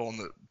Elway's pulling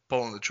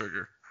the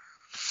trigger.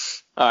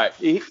 All right,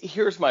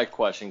 here's my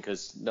question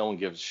because no one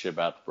gives a shit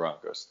about the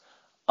Broncos.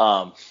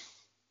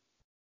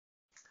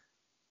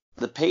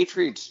 The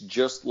Patriots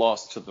just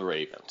lost to the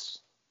Ravens.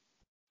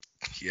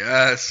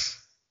 Yes.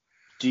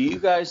 Do you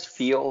guys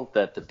feel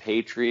that the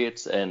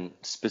Patriots, and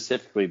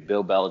specifically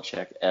Bill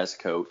Belichick as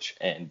coach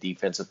and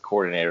defensive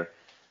coordinator,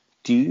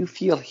 do you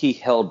feel he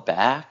held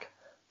back,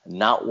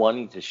 not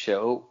wanting to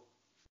show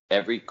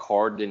every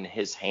card in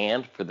his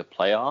hand for the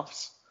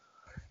playoffs?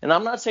 And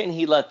I'm not saying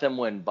he let them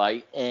win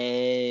by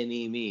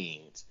any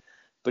means,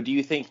 but do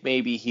you think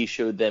maybe he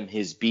showed them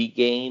his B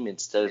game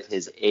instead of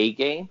his A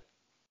game?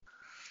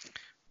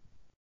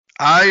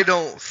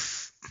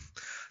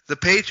 The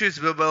Patriots,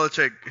 Bill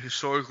Belichick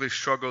historically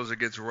struggles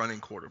against running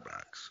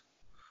quarterbacks.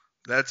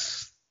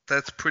 That's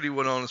pretty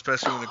well known,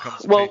 especially when it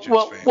comes to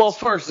Patriots fans. Well,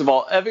 first of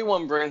all,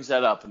 everyone brings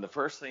that up, and the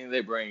first thing they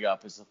bring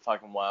up is the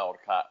fucking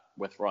Wildcat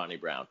with Ronnie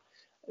Brown.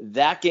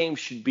 That game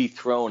should be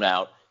thrown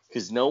out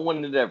because no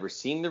one had ever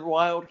seen the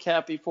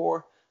Wildcat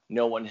before.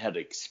 No one had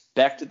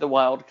expected the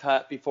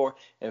Wildcat before.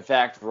 In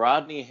fact,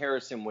 Rodney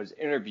Harrison was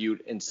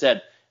interviewed and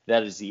said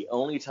that is the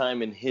only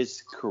time in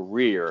his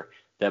career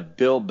that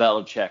Bill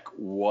Belichick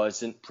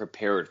wasn't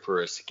prepared for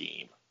a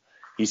scheme.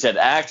 He said,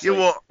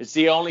 actually, it's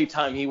the only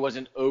time he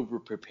wasn't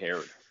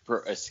over-prepared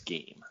for a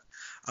scheme.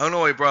 I don't know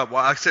why he brought up.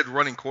 Well, I said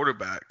running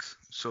quarterbacks.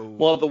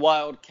 Well, the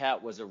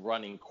Wildcat was a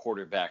running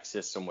quarterback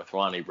system with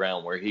Ronnie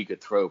Brown where he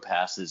could throw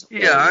passes.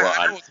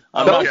 Yeah,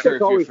 I'm not sure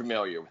if you're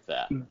familiar with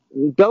that.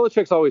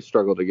 Belichick's always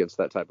struggled against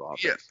that type of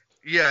offense.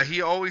 Yeah,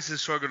 he always has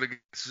struggled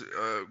against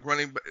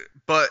running,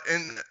 but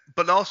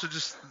also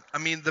just, I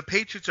mean, the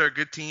Patriots are a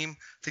good team.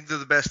 I think they're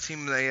the best team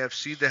in the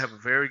AFC. They have a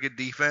very good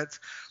defense,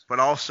 but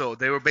also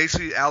they were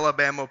basically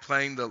Alabama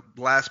playing the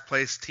last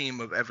place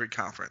team of every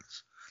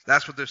conference.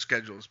 That's what their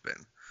schedule's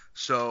been.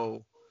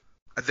 So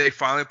they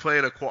finally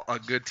played a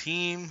good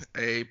team,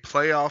 a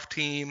playoff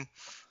team,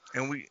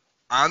 and we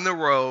on the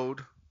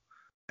road,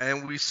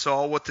 and we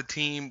saw that the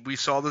team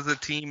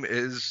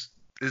is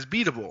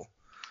beatable.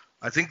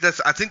 I think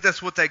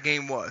that's what that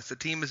game was. The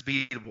team is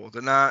beatable.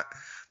 They're not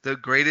the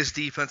greatest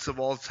defense of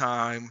all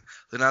time.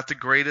 They're not the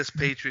greatest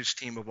Patriots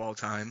team of all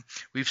time.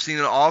 We've seen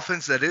an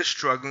offense that is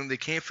struggling. They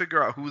can't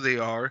figure out who they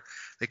are.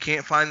 They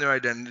can't find their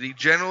identity.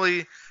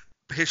 Generally,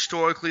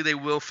 historically, they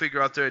will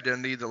figure out their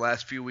identity the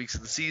last few weeks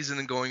of the season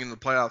and going into the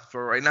playoffs.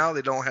 But right now,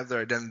 they don't have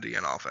their identity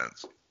in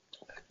offense.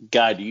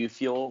 Guy, do you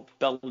feel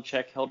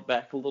Belichick held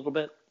back a little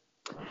bit?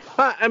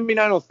 I mean,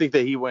 I don't think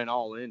that he went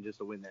all in just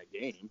to win that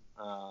game.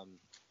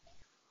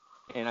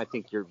 And I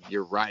think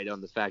you're right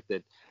on the fact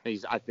that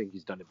I think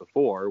he's done it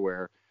before,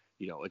 where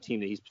a team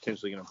that he's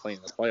potentially going to play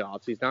in the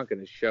playoffs. He's not going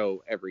to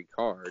show every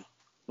card.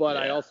 But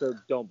I also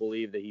don't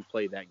believe that he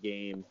played that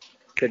game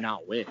to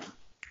not win.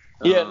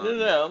 Yeah,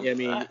 no. I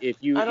mean, I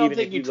don't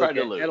think he tried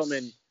to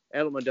lose.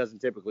 Edelman doesn't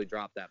typically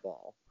drop that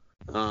ball.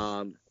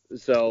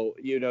 So,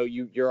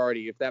 you're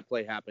already, if that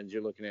play happens,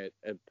 you're looking at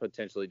a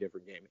potentially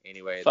different game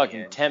anyway.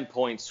 Fucking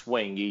 10-point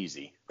swing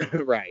easy.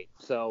 Right.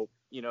 So,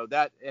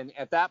 that, and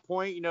at that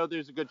point,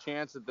 there's a good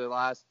chance that the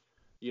last,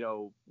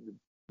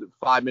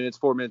 5 minutes,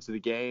 4 minutes of the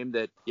game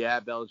that,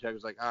 Belichick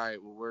was like, all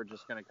right, well, we're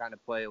just going to kind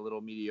of play a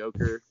little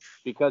mediocre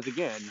because,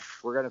 again,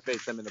 we're going to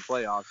face them in the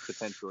playoffs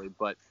potentially.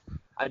 But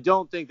I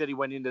don't think that he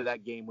went into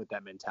that game with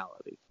that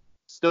mentality.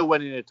 Still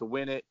went in it to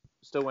win it.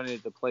 Still went in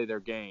it to play their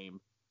game.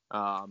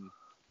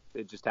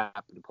 It just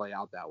happened to play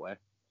out that way.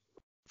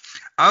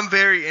 I'm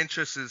very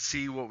interested to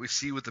see what we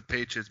see with the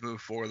Patriots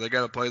move forward. They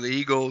got to play the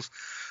Eagles,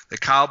 the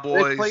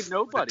Cowboys,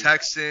 the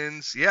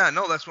Texans. Yeah,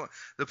 no, that's what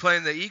they're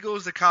playing: the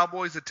Eagles, the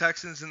Cowboys, the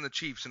Texans, and the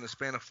Chiefs in the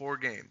span of 4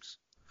 games.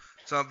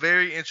 So I'm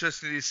very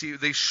interested to see.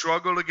 They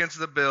struggled against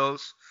the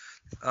Bills.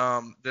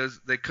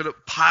 They could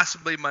have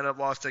possibly might have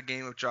lost that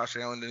game if Josh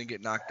Allen didn't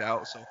get knocked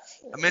out. So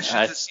I'm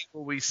interested to see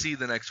what we see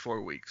the next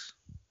 4 weeks.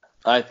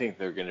 I think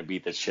they're going to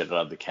beat the shit out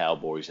of the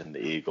Cowboys and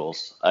the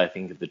Eagles. I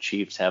think if the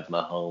Chiefs have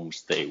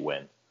Mahomes, they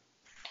win.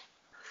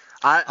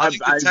 I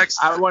think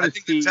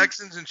the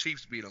Texans and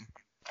Chiefs beat them.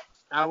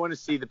 I want to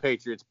see the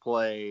Patriots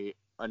play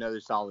another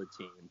solid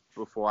team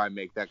before I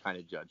make that kind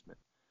of judgment.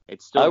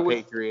 It's still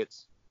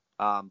Patriots,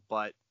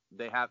 but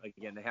they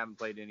haven't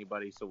played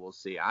anybody, so we'll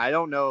see. I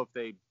don't know if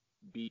they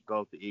beat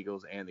both the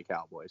Eagles and the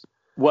Cowboys.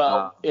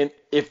 Well,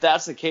 if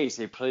that's the case,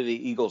 they play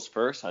the Eagles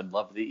first. I'd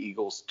love the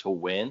Eagles to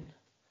win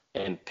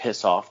and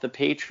piss off the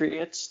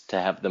Patriots to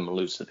have them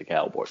lose to the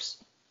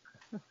Cowboys.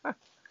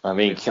 I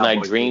mean, can I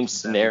dream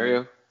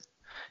scenario?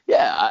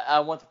 Yeah,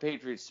 I want the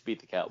Patriots to beat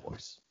the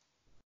Cowboys.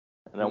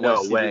 And I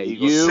want to see the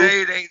Eagles. You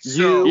say it ain't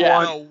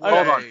so.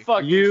 Hold on.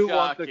 Fucking you shocking.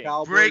 Want the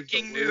Cowboys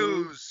Breaking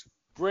news.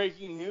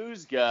 Breaking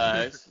news,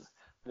 guys.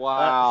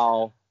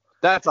 Wow.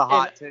 That's a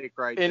hot take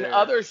right there. In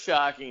other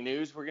shocking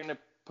news, we're going to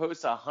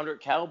post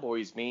 100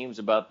 Cowboys memes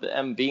about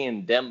them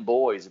being them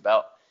boys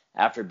about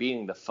after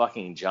beating the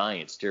fucking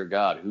Giants. Dear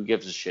God, who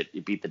gives a shit?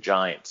 You beat the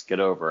Giants. Get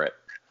over it.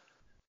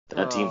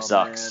 That team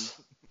sucks.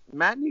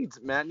 Man.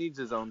 Matt needs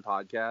his own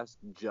podcast.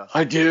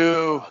 I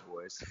do.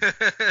 Cowboys.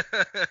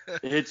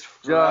 It's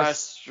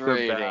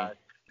frustrating.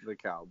 The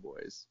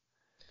Cowboys.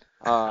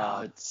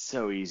 It's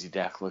so easy.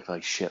 Dak looked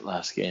like shit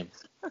last game.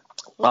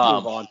 We'll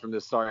move on from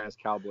this sorry-ass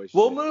Cowboys.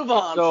 We'll move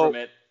on from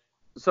it.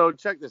 So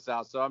check this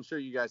out. So I'm sure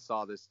you guys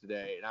saw this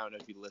today, and I don't know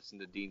if you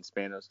listened to Dean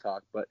Spanos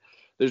talk, but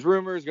there's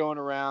rumors going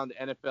around.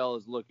 The NFL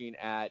is looking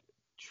at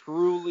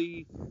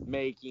truly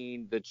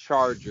making the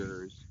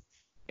Chargers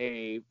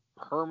a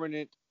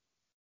permanent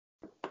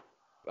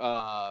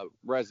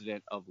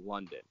resident of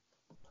London.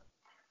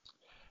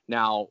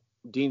 Now,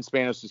 Dean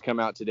Spanos has come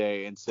out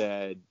today and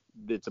said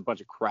it's a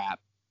bunch of crap.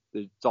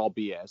 It's all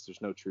BS.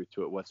 There's no truth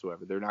to it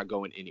whatsoever. They're not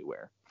going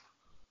anywhere.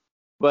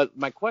 But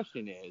my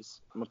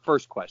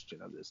first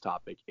question of this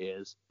topic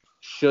is,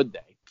 should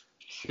they?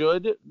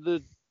 Should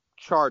the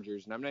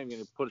Chargers, and I'm not even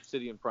going to put a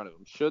city in front of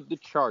them, should the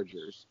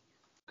Chargers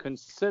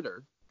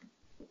consider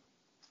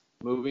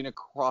moving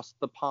across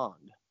the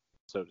pond,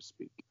 so to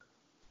speak?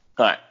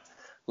 All right.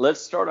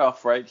 Let's start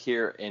off right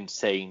here and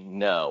say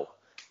no.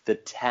 The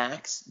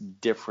tax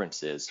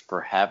differences for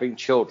having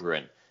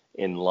children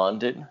in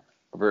London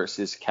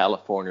versus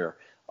California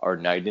are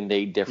night and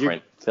day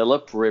different.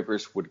 Philip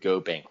Rivers would go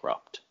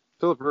bankrupt.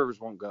 Philip Rivers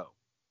won't go.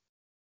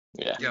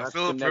 Yeah,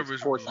 Philip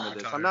Rivers portion of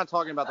this. I'm not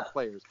talking about the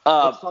players.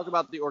 Let's talk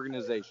about the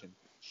organization.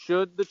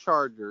 Should the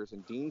Chargers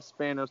and Dean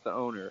Spanos, the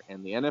owner,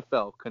 and the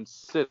NFL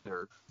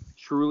consider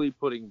truly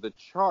putting the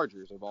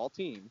Chargers of all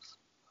teams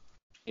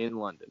in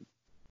London?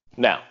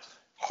 Now,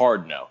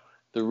 hard no.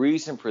 The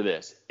reason for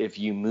this, if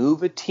you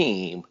move a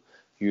team,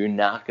 you're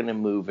not going to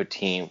move a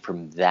team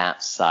from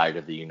that side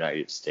of the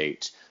United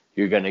States.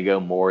 You're going to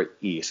go more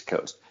East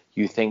Coast.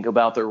 You think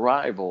about their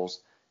rivals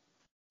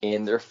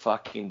in their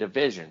fucking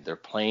division. They're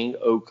playing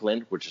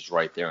Oakland, which is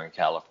right there in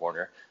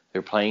California.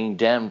 They're playing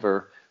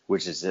Denver,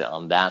 which is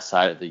on that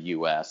side of the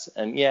U.S.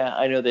 And yeah,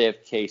 I know they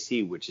have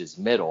KC, which is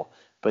middle,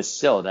 but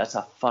still, that's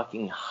a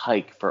fucking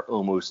hike for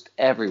almost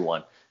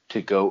everyone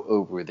to go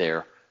over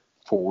there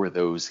for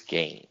those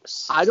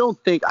games. I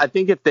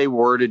think if they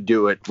were to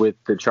do it with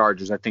the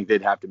Chargers, I think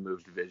they'd have to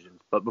move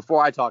divisions. But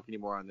before I talk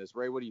anymore on this,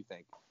 Ray, what do you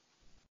think?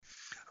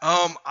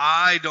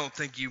 I don't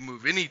think you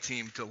move any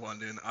team to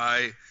London.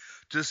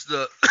 Just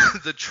the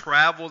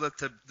travel that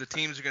the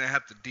teams are going to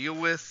have to deal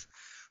with.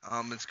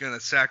 It's going to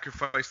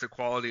sacrifice the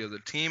quality of the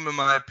team, in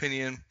my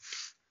opinion.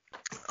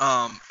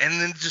 And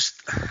then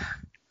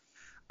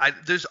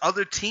there's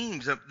other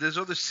teams. There's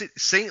other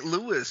St.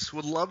 Louis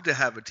would love to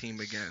have a team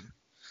again.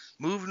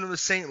 Move them to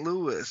St.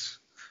 Louis.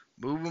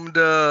 Move them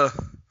to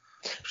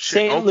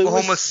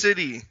Oklahoma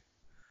City.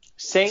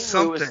 St.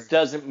 Louis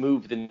doesn't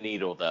move the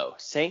needle, though.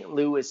 St.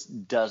 Louis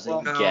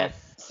doesn't get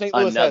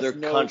another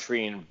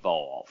country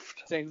involved.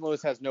 St.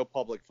 Louis has no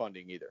public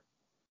funding either.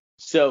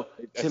 So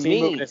A to team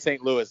moving me, to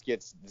St. Louis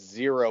gets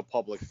zero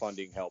public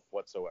funding help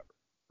whatsoever.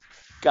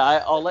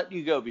 Guy, I'll let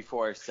you go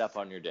before I step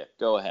on your dick.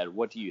 Go ahead.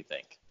 What do you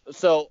think?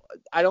 So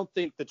I don't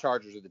think the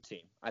Chargers are the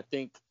team. I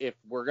think if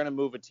we're going to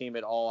move a team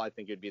at all, I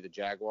think it'd be the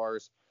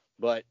Jaguars.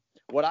 But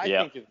what I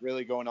think is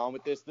really going on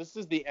with this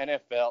is the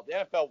NFL.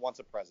 The NFL wants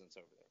a presence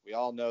over there. We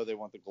all know they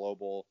want the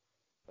global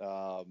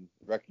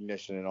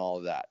recognition and all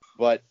of that.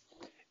 But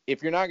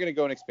if you're not going to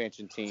go an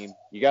expansion team,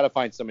 you got to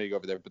find somebody to go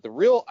over there. But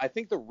I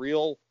think the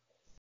real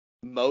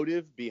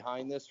motive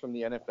behind this from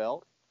the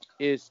NFL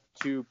is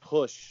to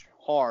push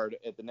hard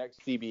at the next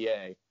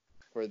CBA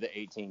for the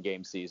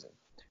 18-game season.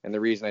 And the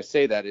reason I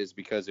say that is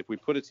because if we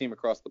put a team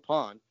across the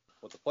pond,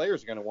 what the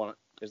players are going to want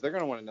is they're going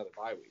to want another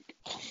bye week.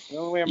 The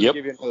only way I'm going to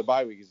give you another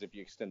bye week is if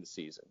you extend the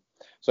season.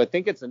 So I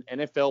think it's an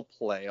NFL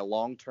play, a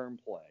long-term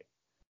play,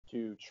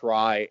 to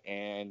try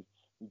and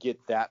get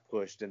that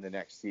pushed in the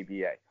next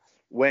CBA.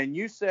 When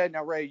you said,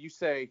 now Ray, you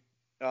say,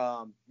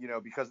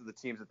 because of the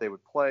teams that they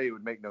would play, it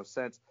would make no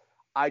sense.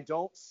 I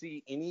don't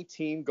see any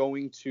team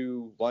going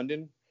to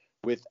London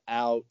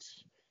without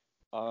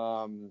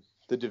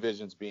the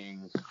divisions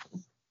being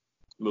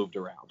moved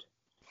around.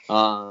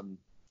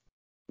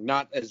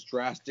 Not as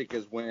drastic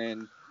as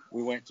when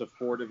we went to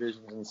 4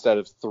 divisions instead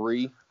of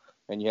 3,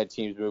 and you had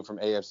teams move from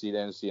AFC to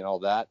NFC and all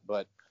that.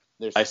 But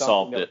there's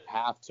something that would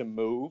have to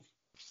move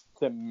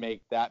to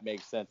make that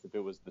make sense if it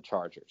was the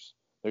Chargers.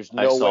 There's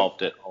no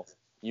way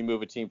you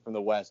move a team from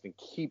the West and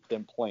keep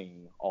them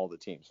playing all the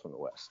teams from the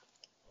West.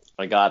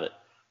 I got it.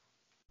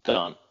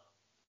 Done.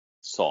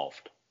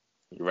 Solved.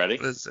 You ready?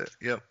 That's it.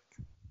 Yep.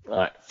 All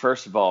right.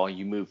 First of all,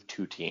 you move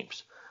 2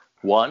 teams.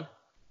 1,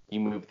 you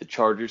move the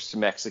Chargers to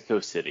Mexico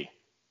City.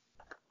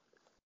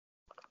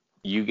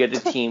 You get a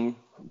team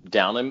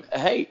down in.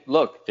 Hey,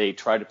 look, they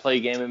tried to play a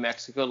game in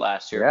Mexico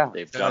last year. Yeah.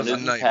 They've done it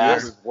in the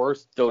past.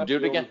 They'll do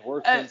it again.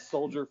 Worse than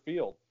Soldier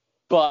Field.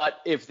 But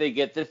if they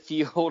get the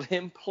field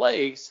in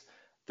place,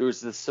 there's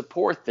the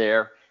support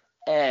there,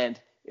 and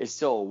it's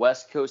still a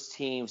West Coast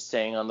team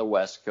staying on the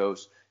West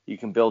Coast. You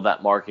can build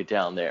that market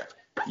down there.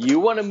 You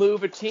want to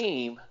move a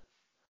team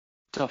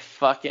to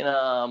fucking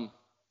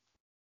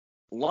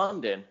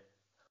London,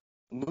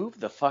 move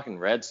the fucking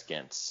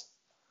Redskins.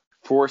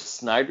 Force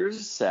Snyder to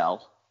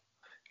sell,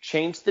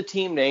 change the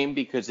team name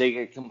because they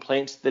get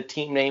complaints the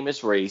team name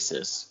is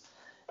racist,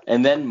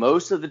 and then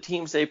most of the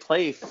teams they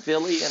play,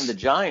 Philly and the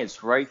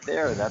Giants, right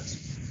there.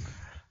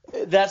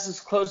 That's as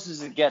close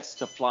as it gets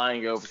to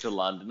flying over to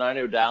London. I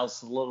know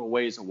Dallas is a little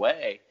ways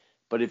away,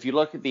 but if you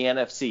look at the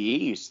NFC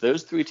East,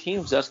 those 3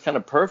 teams, that's kind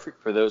of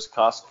perfect for those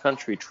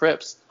cross-country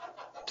trips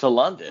to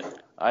London.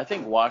 I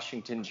think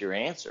Washington's your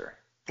answer.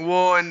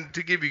 Well, and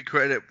to give you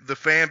credit, the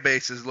fan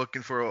base is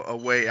looking for a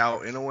way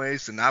out in a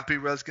ways to not be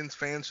Redskins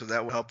fans, so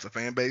that will help the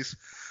fan base.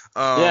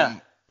 Yeah.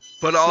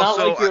 But it's also,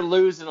 not like you're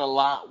losing a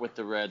lot with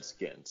the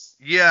Redskins.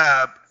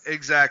 Yeah,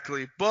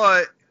 exactly.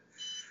 But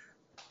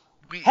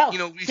we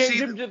change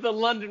them to the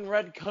London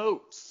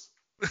Redcoats.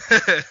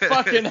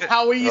 Fucking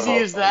how easy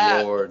is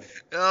that? Lord.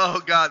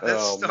 Oh God,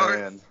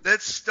 man.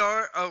 Let's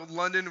start a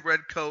London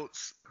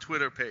Redcoats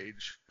Twitter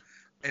page.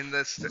 And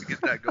let's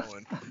get that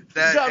going.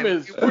 That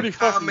is pretty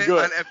fucking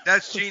good.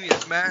 That's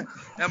genius, Matt.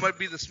 That might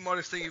be the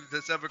smartest thing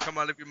that's ever come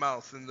out of your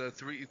mouth in the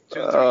 2 years.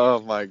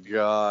 Oh my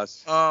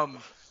gosh.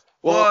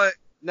 Well,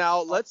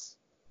 now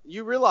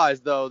you realize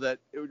though that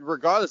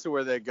regardless of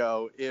where they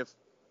go, if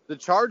the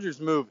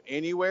Chargers move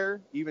anywhere,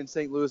 even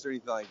St. Louis or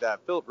anything like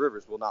that, Phillip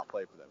Rivers will not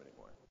play for them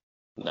anymore.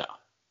 No.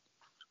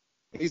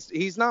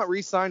 He's not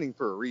re-signing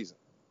for a reason.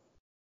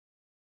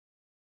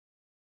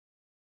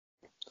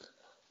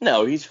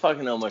 No, he's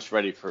fucking almost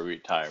ready for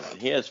retirement.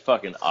 He has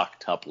fucking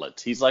octuplets.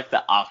 He's like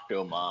the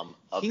octomom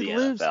of the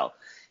NFL.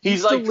 He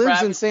still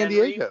lives in San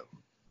Diego.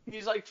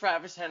 He's like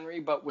Travis Henry,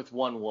 but with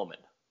one woman.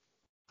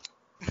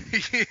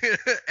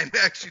 And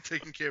actually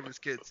taking care of his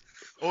kids.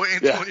 Or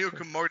Antonio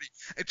Cromartie.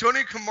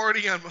 Antonio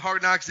Cromartie on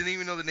Hard Knocks didn't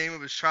even know the name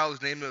of his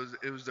child's name.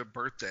 It was their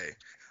birthday.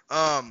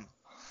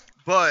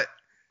 But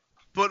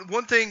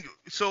one thing,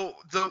 so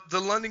the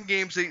London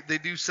games, they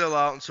do sell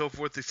out and so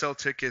forth. They sell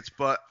tickets,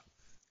 but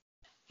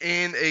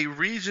in a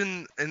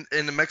region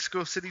in the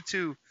Mexico City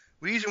too,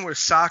 region where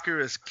soccer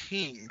is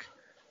king,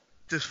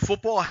 does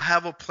football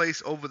have a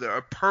place over there,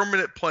 a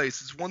permanent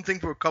place? It's one thing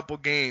for a couple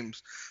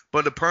games,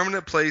 but a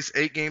permanent place,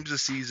 8 games a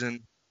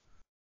season.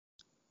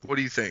 What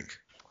do you think?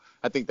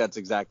 I think that's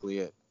exactly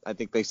it. I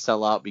think they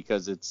sell out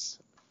because it's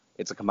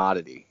a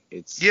commodity.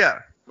 It's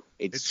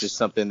just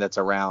something that's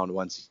around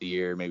once a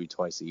year, maybe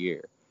twice a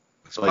year.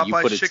 So Popeye's you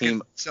put a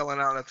team selling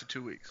out after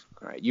 2 weeks.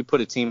 All right, you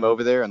put a team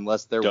over there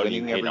unless they're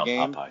winning every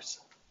game. Popeyes.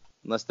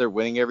 Unless they're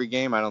winning every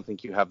game, I don't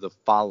think you have the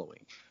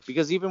following.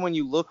 Because even when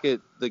you look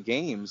at the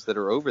games that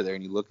are over there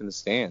and you look in the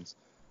stands,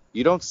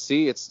 you don't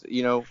see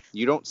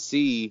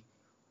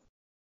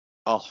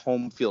a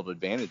home field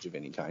advantage of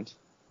any kind.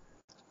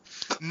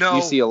 No.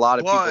 You see a lot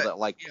of people that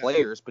like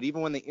players, but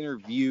even when they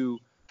interview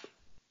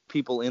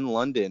people in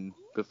London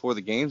before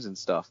the games and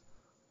stuff,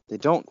 they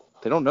don't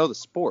know the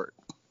sport.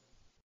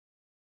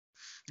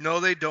 No,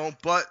 they don't.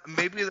 But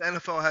maybe the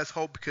NFL has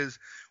hope because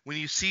when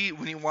you see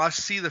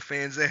the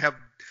fans, they have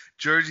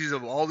jerseys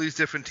of all these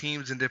different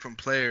teams and different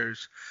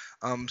players.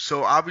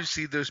 So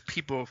obviously there's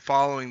people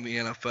following the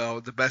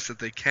NFL the best that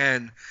they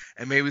can,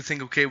 and maybe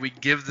think, okay, we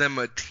give them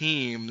a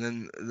team,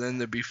 then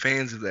there'd be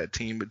fans of that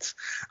team.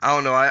 I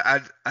don't know.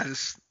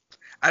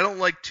 I don't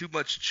like too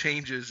much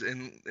changes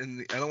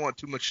I don't want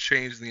too much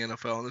change in the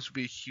NFL, and this would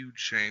be a huge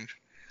change.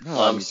 No,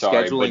 I'm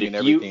sorry, but scheduling if and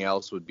everything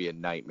else would be a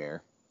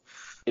nightmare.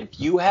 If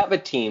you have a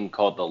team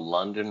called the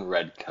London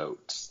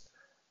Redcoats,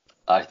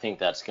 I think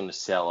that's going to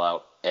sell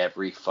out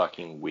every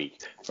fucking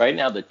week. Right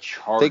now, the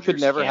Chargers They could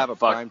never have a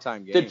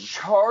primetime game. The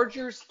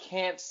Chargers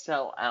can't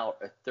sell out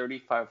a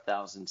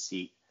 35,000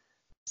 seat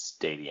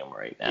stadium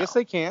right now. Yes,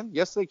 they can.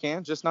 Yes, they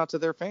can. Just not to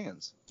their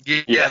fans.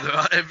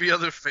 Yeah. Every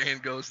other fan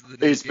goes to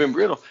the It's been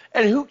brutal.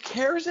 And who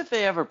cares if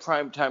they have a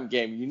primetime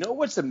game? You know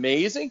what's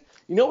amazing?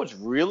 You know what's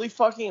really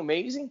fucking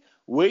amazing?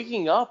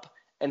 Waking up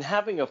and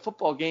having a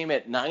football game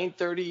at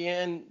 9:30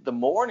 in the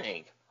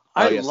morning.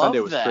 Oh, yeah, love Sunday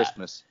was that.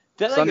 Christmas.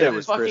 Then Sunday I get a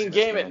was fucking Christmas,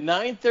 game man.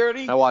 at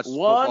 9:30. I watched 1,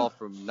 football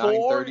from 4,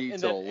 9:30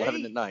 and till then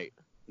 11 8. at night.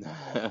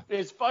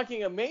 It's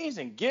fucking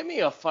amazing. Give me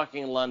a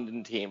fucking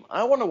London team.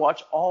 I want to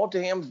watch all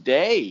damn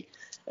day.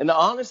 And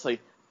honestly,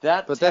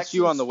 that But that's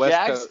you on the West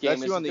Jags Coast. game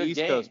That's is you a on the good East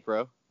game. Coast,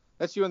 bro.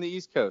 That's you on the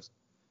East Coast.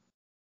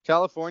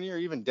 California or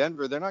even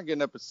Denver, they're not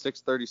getting up at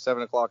 6:30,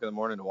 7 o'clock in the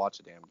morning to watch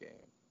a damn game.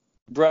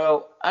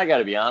 Bro, I got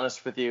to be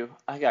honest with you.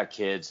 I got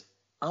kids.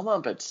 I'm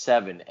up at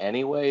 7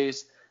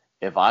 anyways.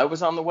 If I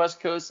was on the West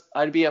Coast,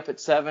 I'd be up at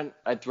 7.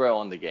 I'd throw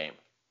on the game.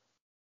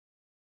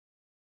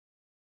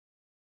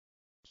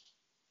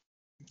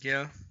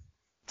 Yeah.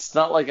 It's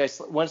not like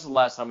when's the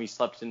last time you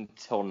slept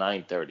until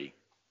 9:30?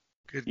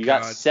 Good You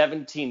God. got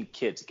 17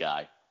 kids,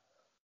 guy.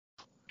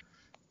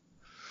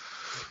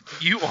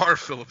 You are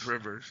Phillip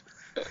Rivers.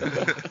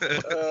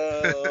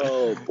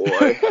 Oh,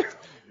 boy.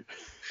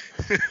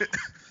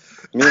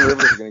 Me and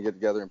Rivers are going to get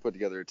together and put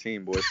together a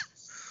team, boys.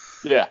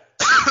 Yeah.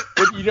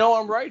 But you know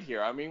I'm right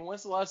here. I mean,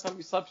 when's the last time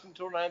you slept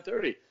until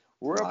 9:30?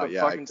 We're up at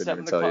yeah, I fucking couldn't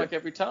 7 even tell o'clock you.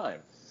 every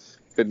time.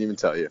 Couldn't even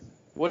tell you.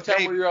 What time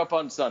Hey. were you up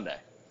on Sunday?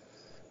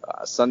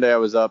 Sunday I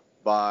was up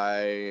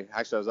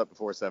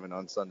before 7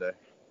 on Sunday.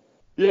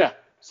 Yeah.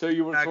 So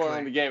you would have thrown Exactly.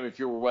 on the game if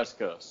you were West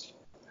Coast.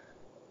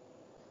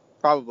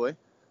 Probably.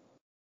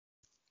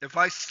 If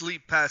I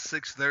sleep past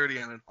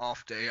 6:30 on an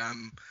off day,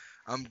 I'm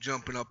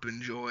jumping up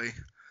in joy.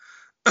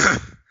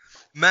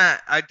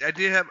 Matt, I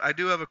do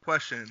have a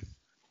question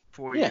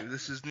for Yeah. you.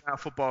 This is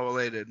not football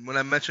related. When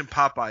I mentioned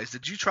Popeyes,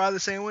 did you try the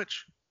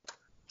sandwich?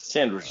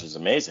 Sandwich is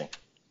amazing.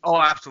 Oh,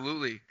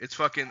 absolutely. It's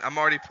fucking. I'm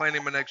already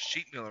planning my next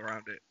cheat meal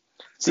around it.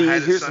 See, I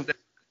had it here's Sunday.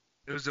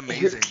 It was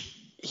amazing.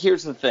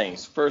 here's the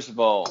things. First of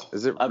all,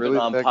 Is it I've really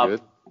been on that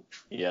good?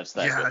 Yeah, it's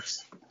that Yeah, good.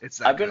 it's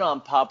that I've been good. on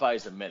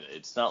Popeyes a minute.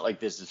 It's not like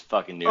this is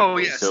fucking new. Oh,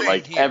 to me. yeah, So same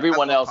like here.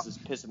 everyone I love else is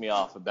pissing me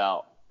off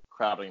about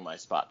crowding my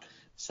spot.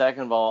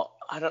 Second of all,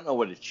 I don't know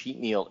what a cheat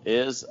meal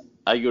is.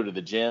 I go to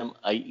the gym.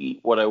 I eat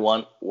what I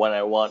want when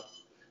I want.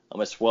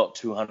 I'm a swell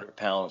 200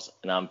 pounds,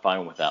 and I'm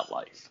fine with that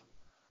life.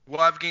 Well,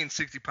 I've gained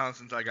 60 pounds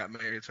since I got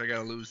married, so I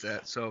gotta lose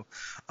that. So,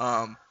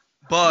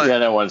 but Yeah, I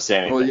don't want to say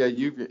anything. Well,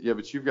 yeah,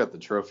 but you've got the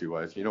trophy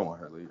wife. You don't want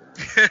her leaving.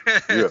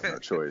 You have no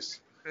choice.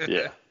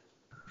 Yeah.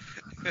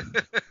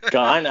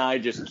 Guy and I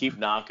just keep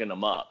knocking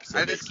them up. So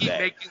I they just keep stay.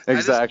 making. I just keep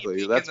Exactly.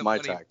 making That's the my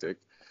money. tactic.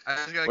 I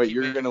just gotta Wait, keep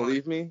you're making gonna money.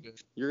 leave me?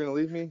 You're gonna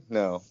leave me?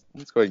 No.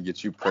 Let's go ahead and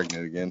get you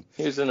pregnant again.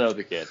 Here's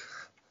another kid.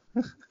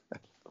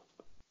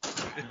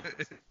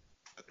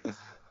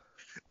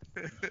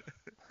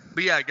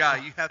 But yeah, guy,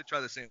 you have to try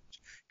the sandwich.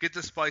 Get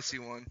the spicy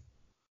one.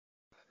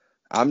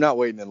 I'm not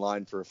waiting in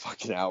line for a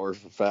fucking hour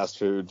for fast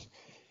food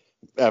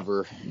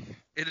ever.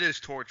 It is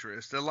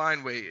torturous. The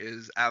line wait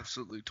is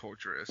absolutely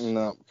torturous.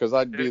 No, because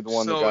I'd be It's the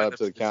one that so got up to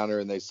the inefficient. counter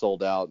and they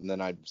sold out, and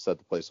then I'd set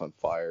the place on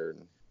fire.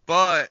 And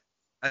But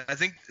I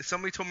think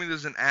somebody told me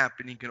there's an app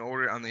and you can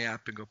order it on the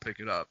app and go pick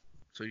it up.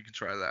 So you can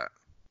try that.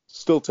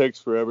 still takes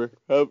forever.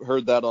 I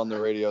heard that on the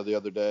radio the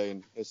other day,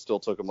 and it still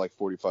took them like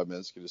 45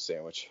 minutes to get a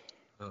sandwich.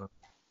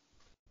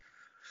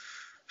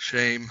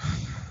 Shame.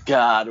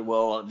 God,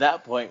 well, at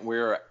that point,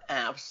 we're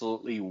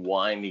absolutely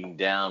winding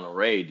down.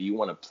 Ray, do you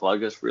want to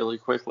plug us really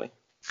quickly?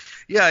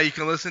 Yeah, you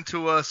can listen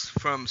to us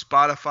from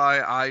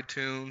Spotify,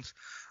 iTunes.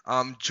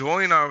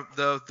 Join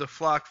the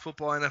Flock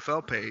Football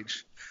NFL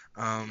page.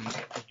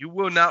 You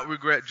will not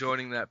regret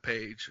joining that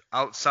page.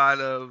 If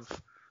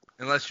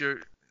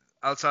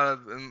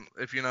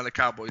you're not a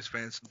Cowboys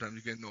fan, sometimes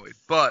you get annoyed.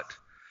 But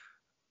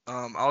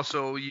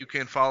also you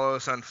can follow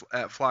us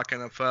at Flock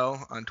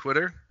NFL on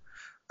Twitter.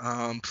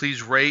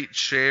 Please rate,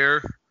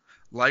 share,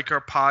 like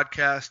our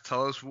podcast.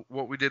 Tell us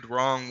what we did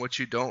wrong, what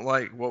you don't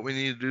like, what we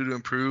need to do to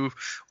improve,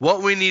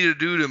 what we need to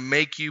do to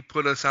make you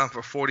put us on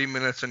for 40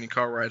 minutes on your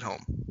car ride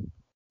home.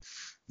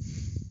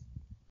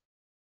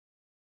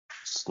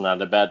 It's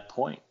not a bad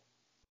point.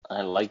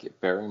 I like it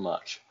very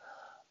much.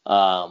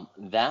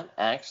 That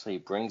actually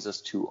brings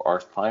us to our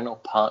final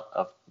part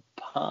of the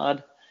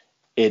pod.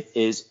 It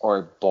is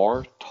our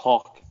bar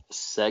talk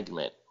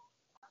segment.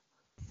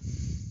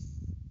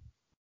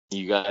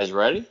 You guys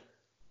ready?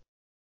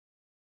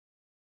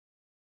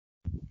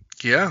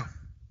 Yeah.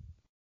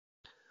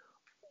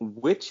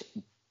 Which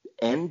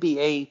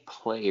NBA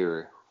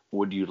player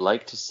would you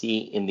like to see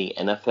in the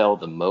NFL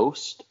the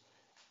most,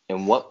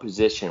 and what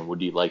position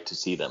would you like to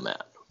see them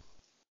at?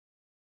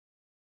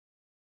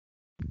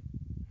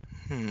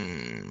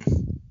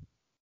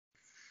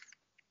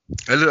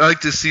 I'd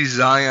like to see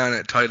Zion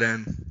at tight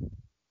end.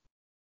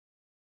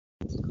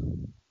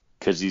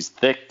 Because he's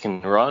thick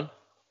and run?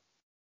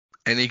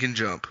 And he can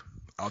jump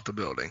out the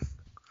building.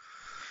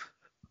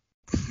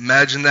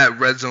 Imagine that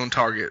red zone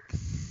target.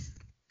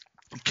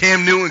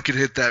 Cam Newton could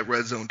hit that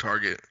red zone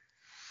target.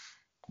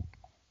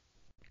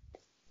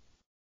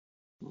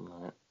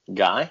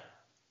 Guy?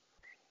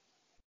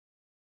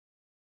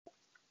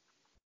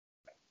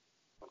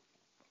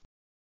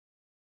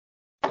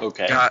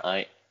 Okay.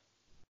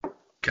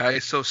 Guy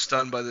is so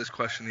stunned by this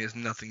question, he has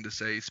nothing to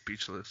say. He's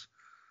speechless.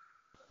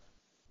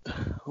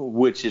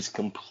 Which is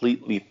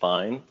completely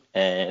fine.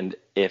 And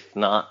if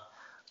not,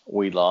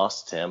 we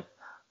lost him.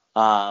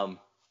 I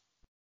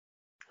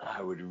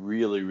would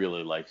really,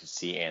 really like to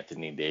see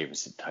Anthony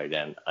Davis at tight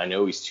end. I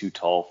know he's too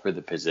tall for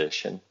the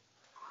position,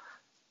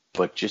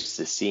 but just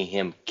to see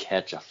him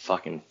catch a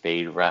fucking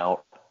fade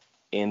route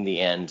in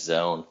the end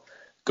zone,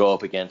 go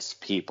up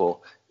against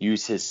people,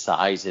 use his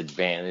size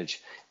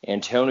advantage.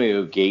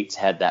 Antonio Gates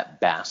had that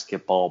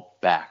basketball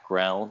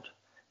background,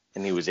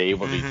 and he was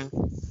able to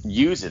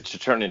use it to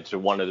turn into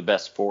one of the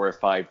best 4 or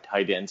 5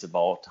 tight ends of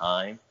all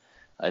time.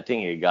 I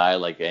think a guy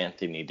like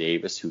Anthony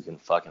Davis, who can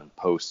fucking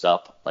post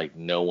up like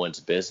no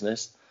one's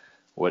business,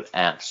 would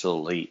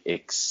absolutely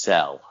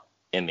excel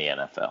in the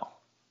NFL.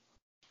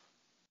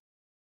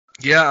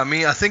 Yeah, I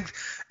mean, I think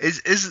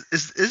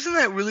isn't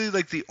that really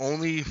like the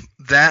only,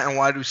 that and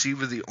wide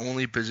receiver, the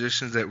only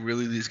positions that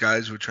really these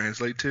guys would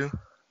translate to?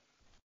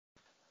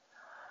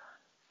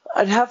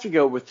 I'd have to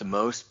go with the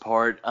most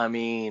part. I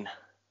mean,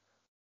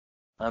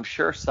 I'm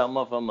sure some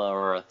of them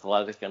are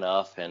athletic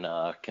enough and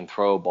can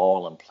throw a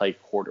ball and play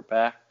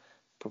quarterback.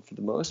 But for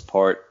the most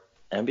part,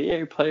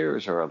 NBA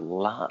players are a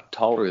lot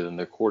taller than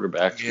their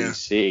quarterbacks we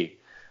see.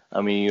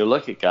 I mean, you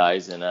look at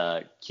guys, and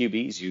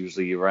QB's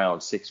usually around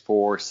 6'4",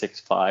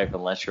 6'5",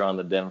 unless you're on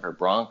the Denver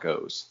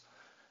Broncos.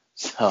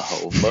 So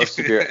most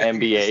of your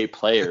NBA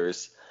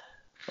players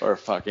are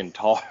fucking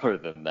taller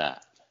than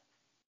that.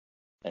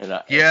 And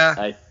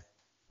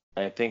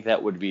I think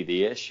that would be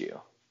the issue.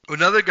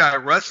 Another guy,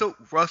 Russell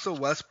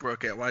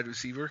Westbrook at wide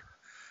receiver.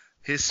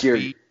 His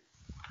speed.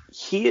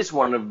 He is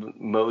one of the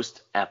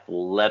most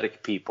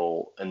athletic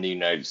people in the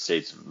United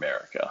States of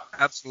America.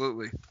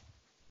 Absolutely.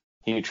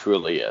 He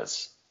truly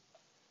is.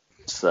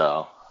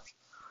 So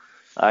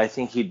I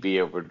think he'd be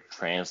able to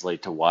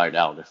translate to wide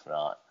out if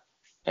not.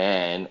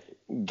 And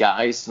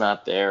Guy's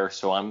not there,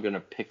 so I'm going to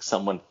pick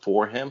someone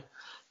for him.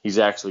 He's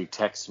actually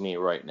texting me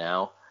right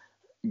now.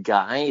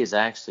 Guy is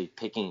actually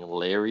picking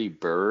Larry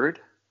Bird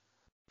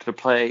to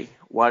play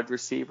wide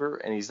receiver,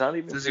 and he's not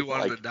even. Does he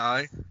want him to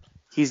die?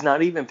 He's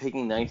not even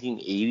picking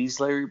 1980s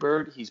Larry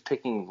Bird. He's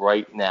picking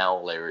right now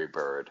Larry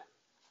Bird.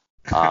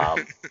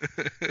 I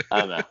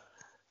don't know.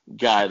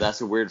 Guy,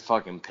 that's a weird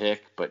fucking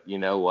pick, but you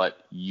know what?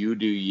 You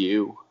do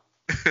you.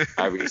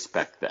 I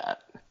respect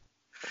that.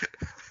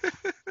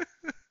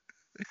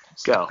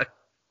 So,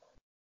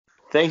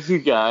 thank you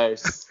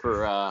guys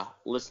for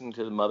listening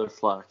to the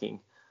Motherflocking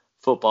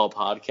Football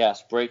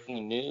Podcast.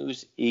 Breaking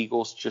news,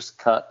 Eagles just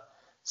cut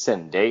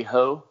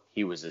Sendejo.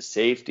 He was a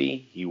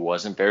safety. He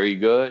wasn't very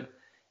good.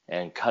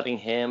 And cutting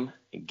him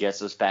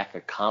gets us back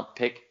a comp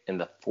pick in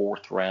the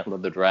 4th round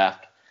of the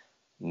draft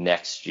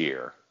next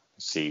year.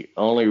 See,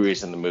 only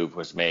reason the move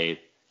was made,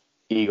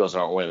 Eagles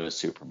aren't winning the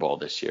Super Bowl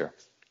this year.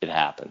 It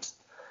happens.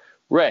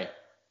 Ray,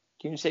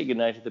 can you say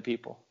goodnight to the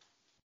people?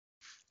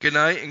 Good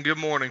night and good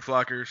morning,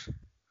 Flockers.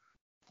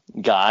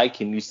 Guy,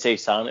 can you stay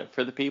silent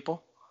for the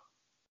people?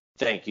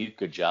 Thank you.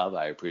 Good job.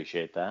 I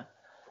appreciate that.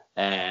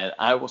 And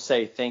I will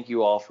say thank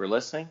you all for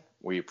listening.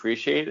 We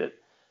appreciate it.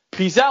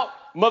 Peace out,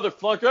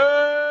 motherfuckers!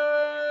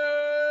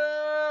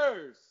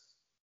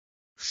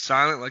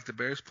 Silent like the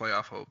Bears'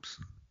 playoff hopes.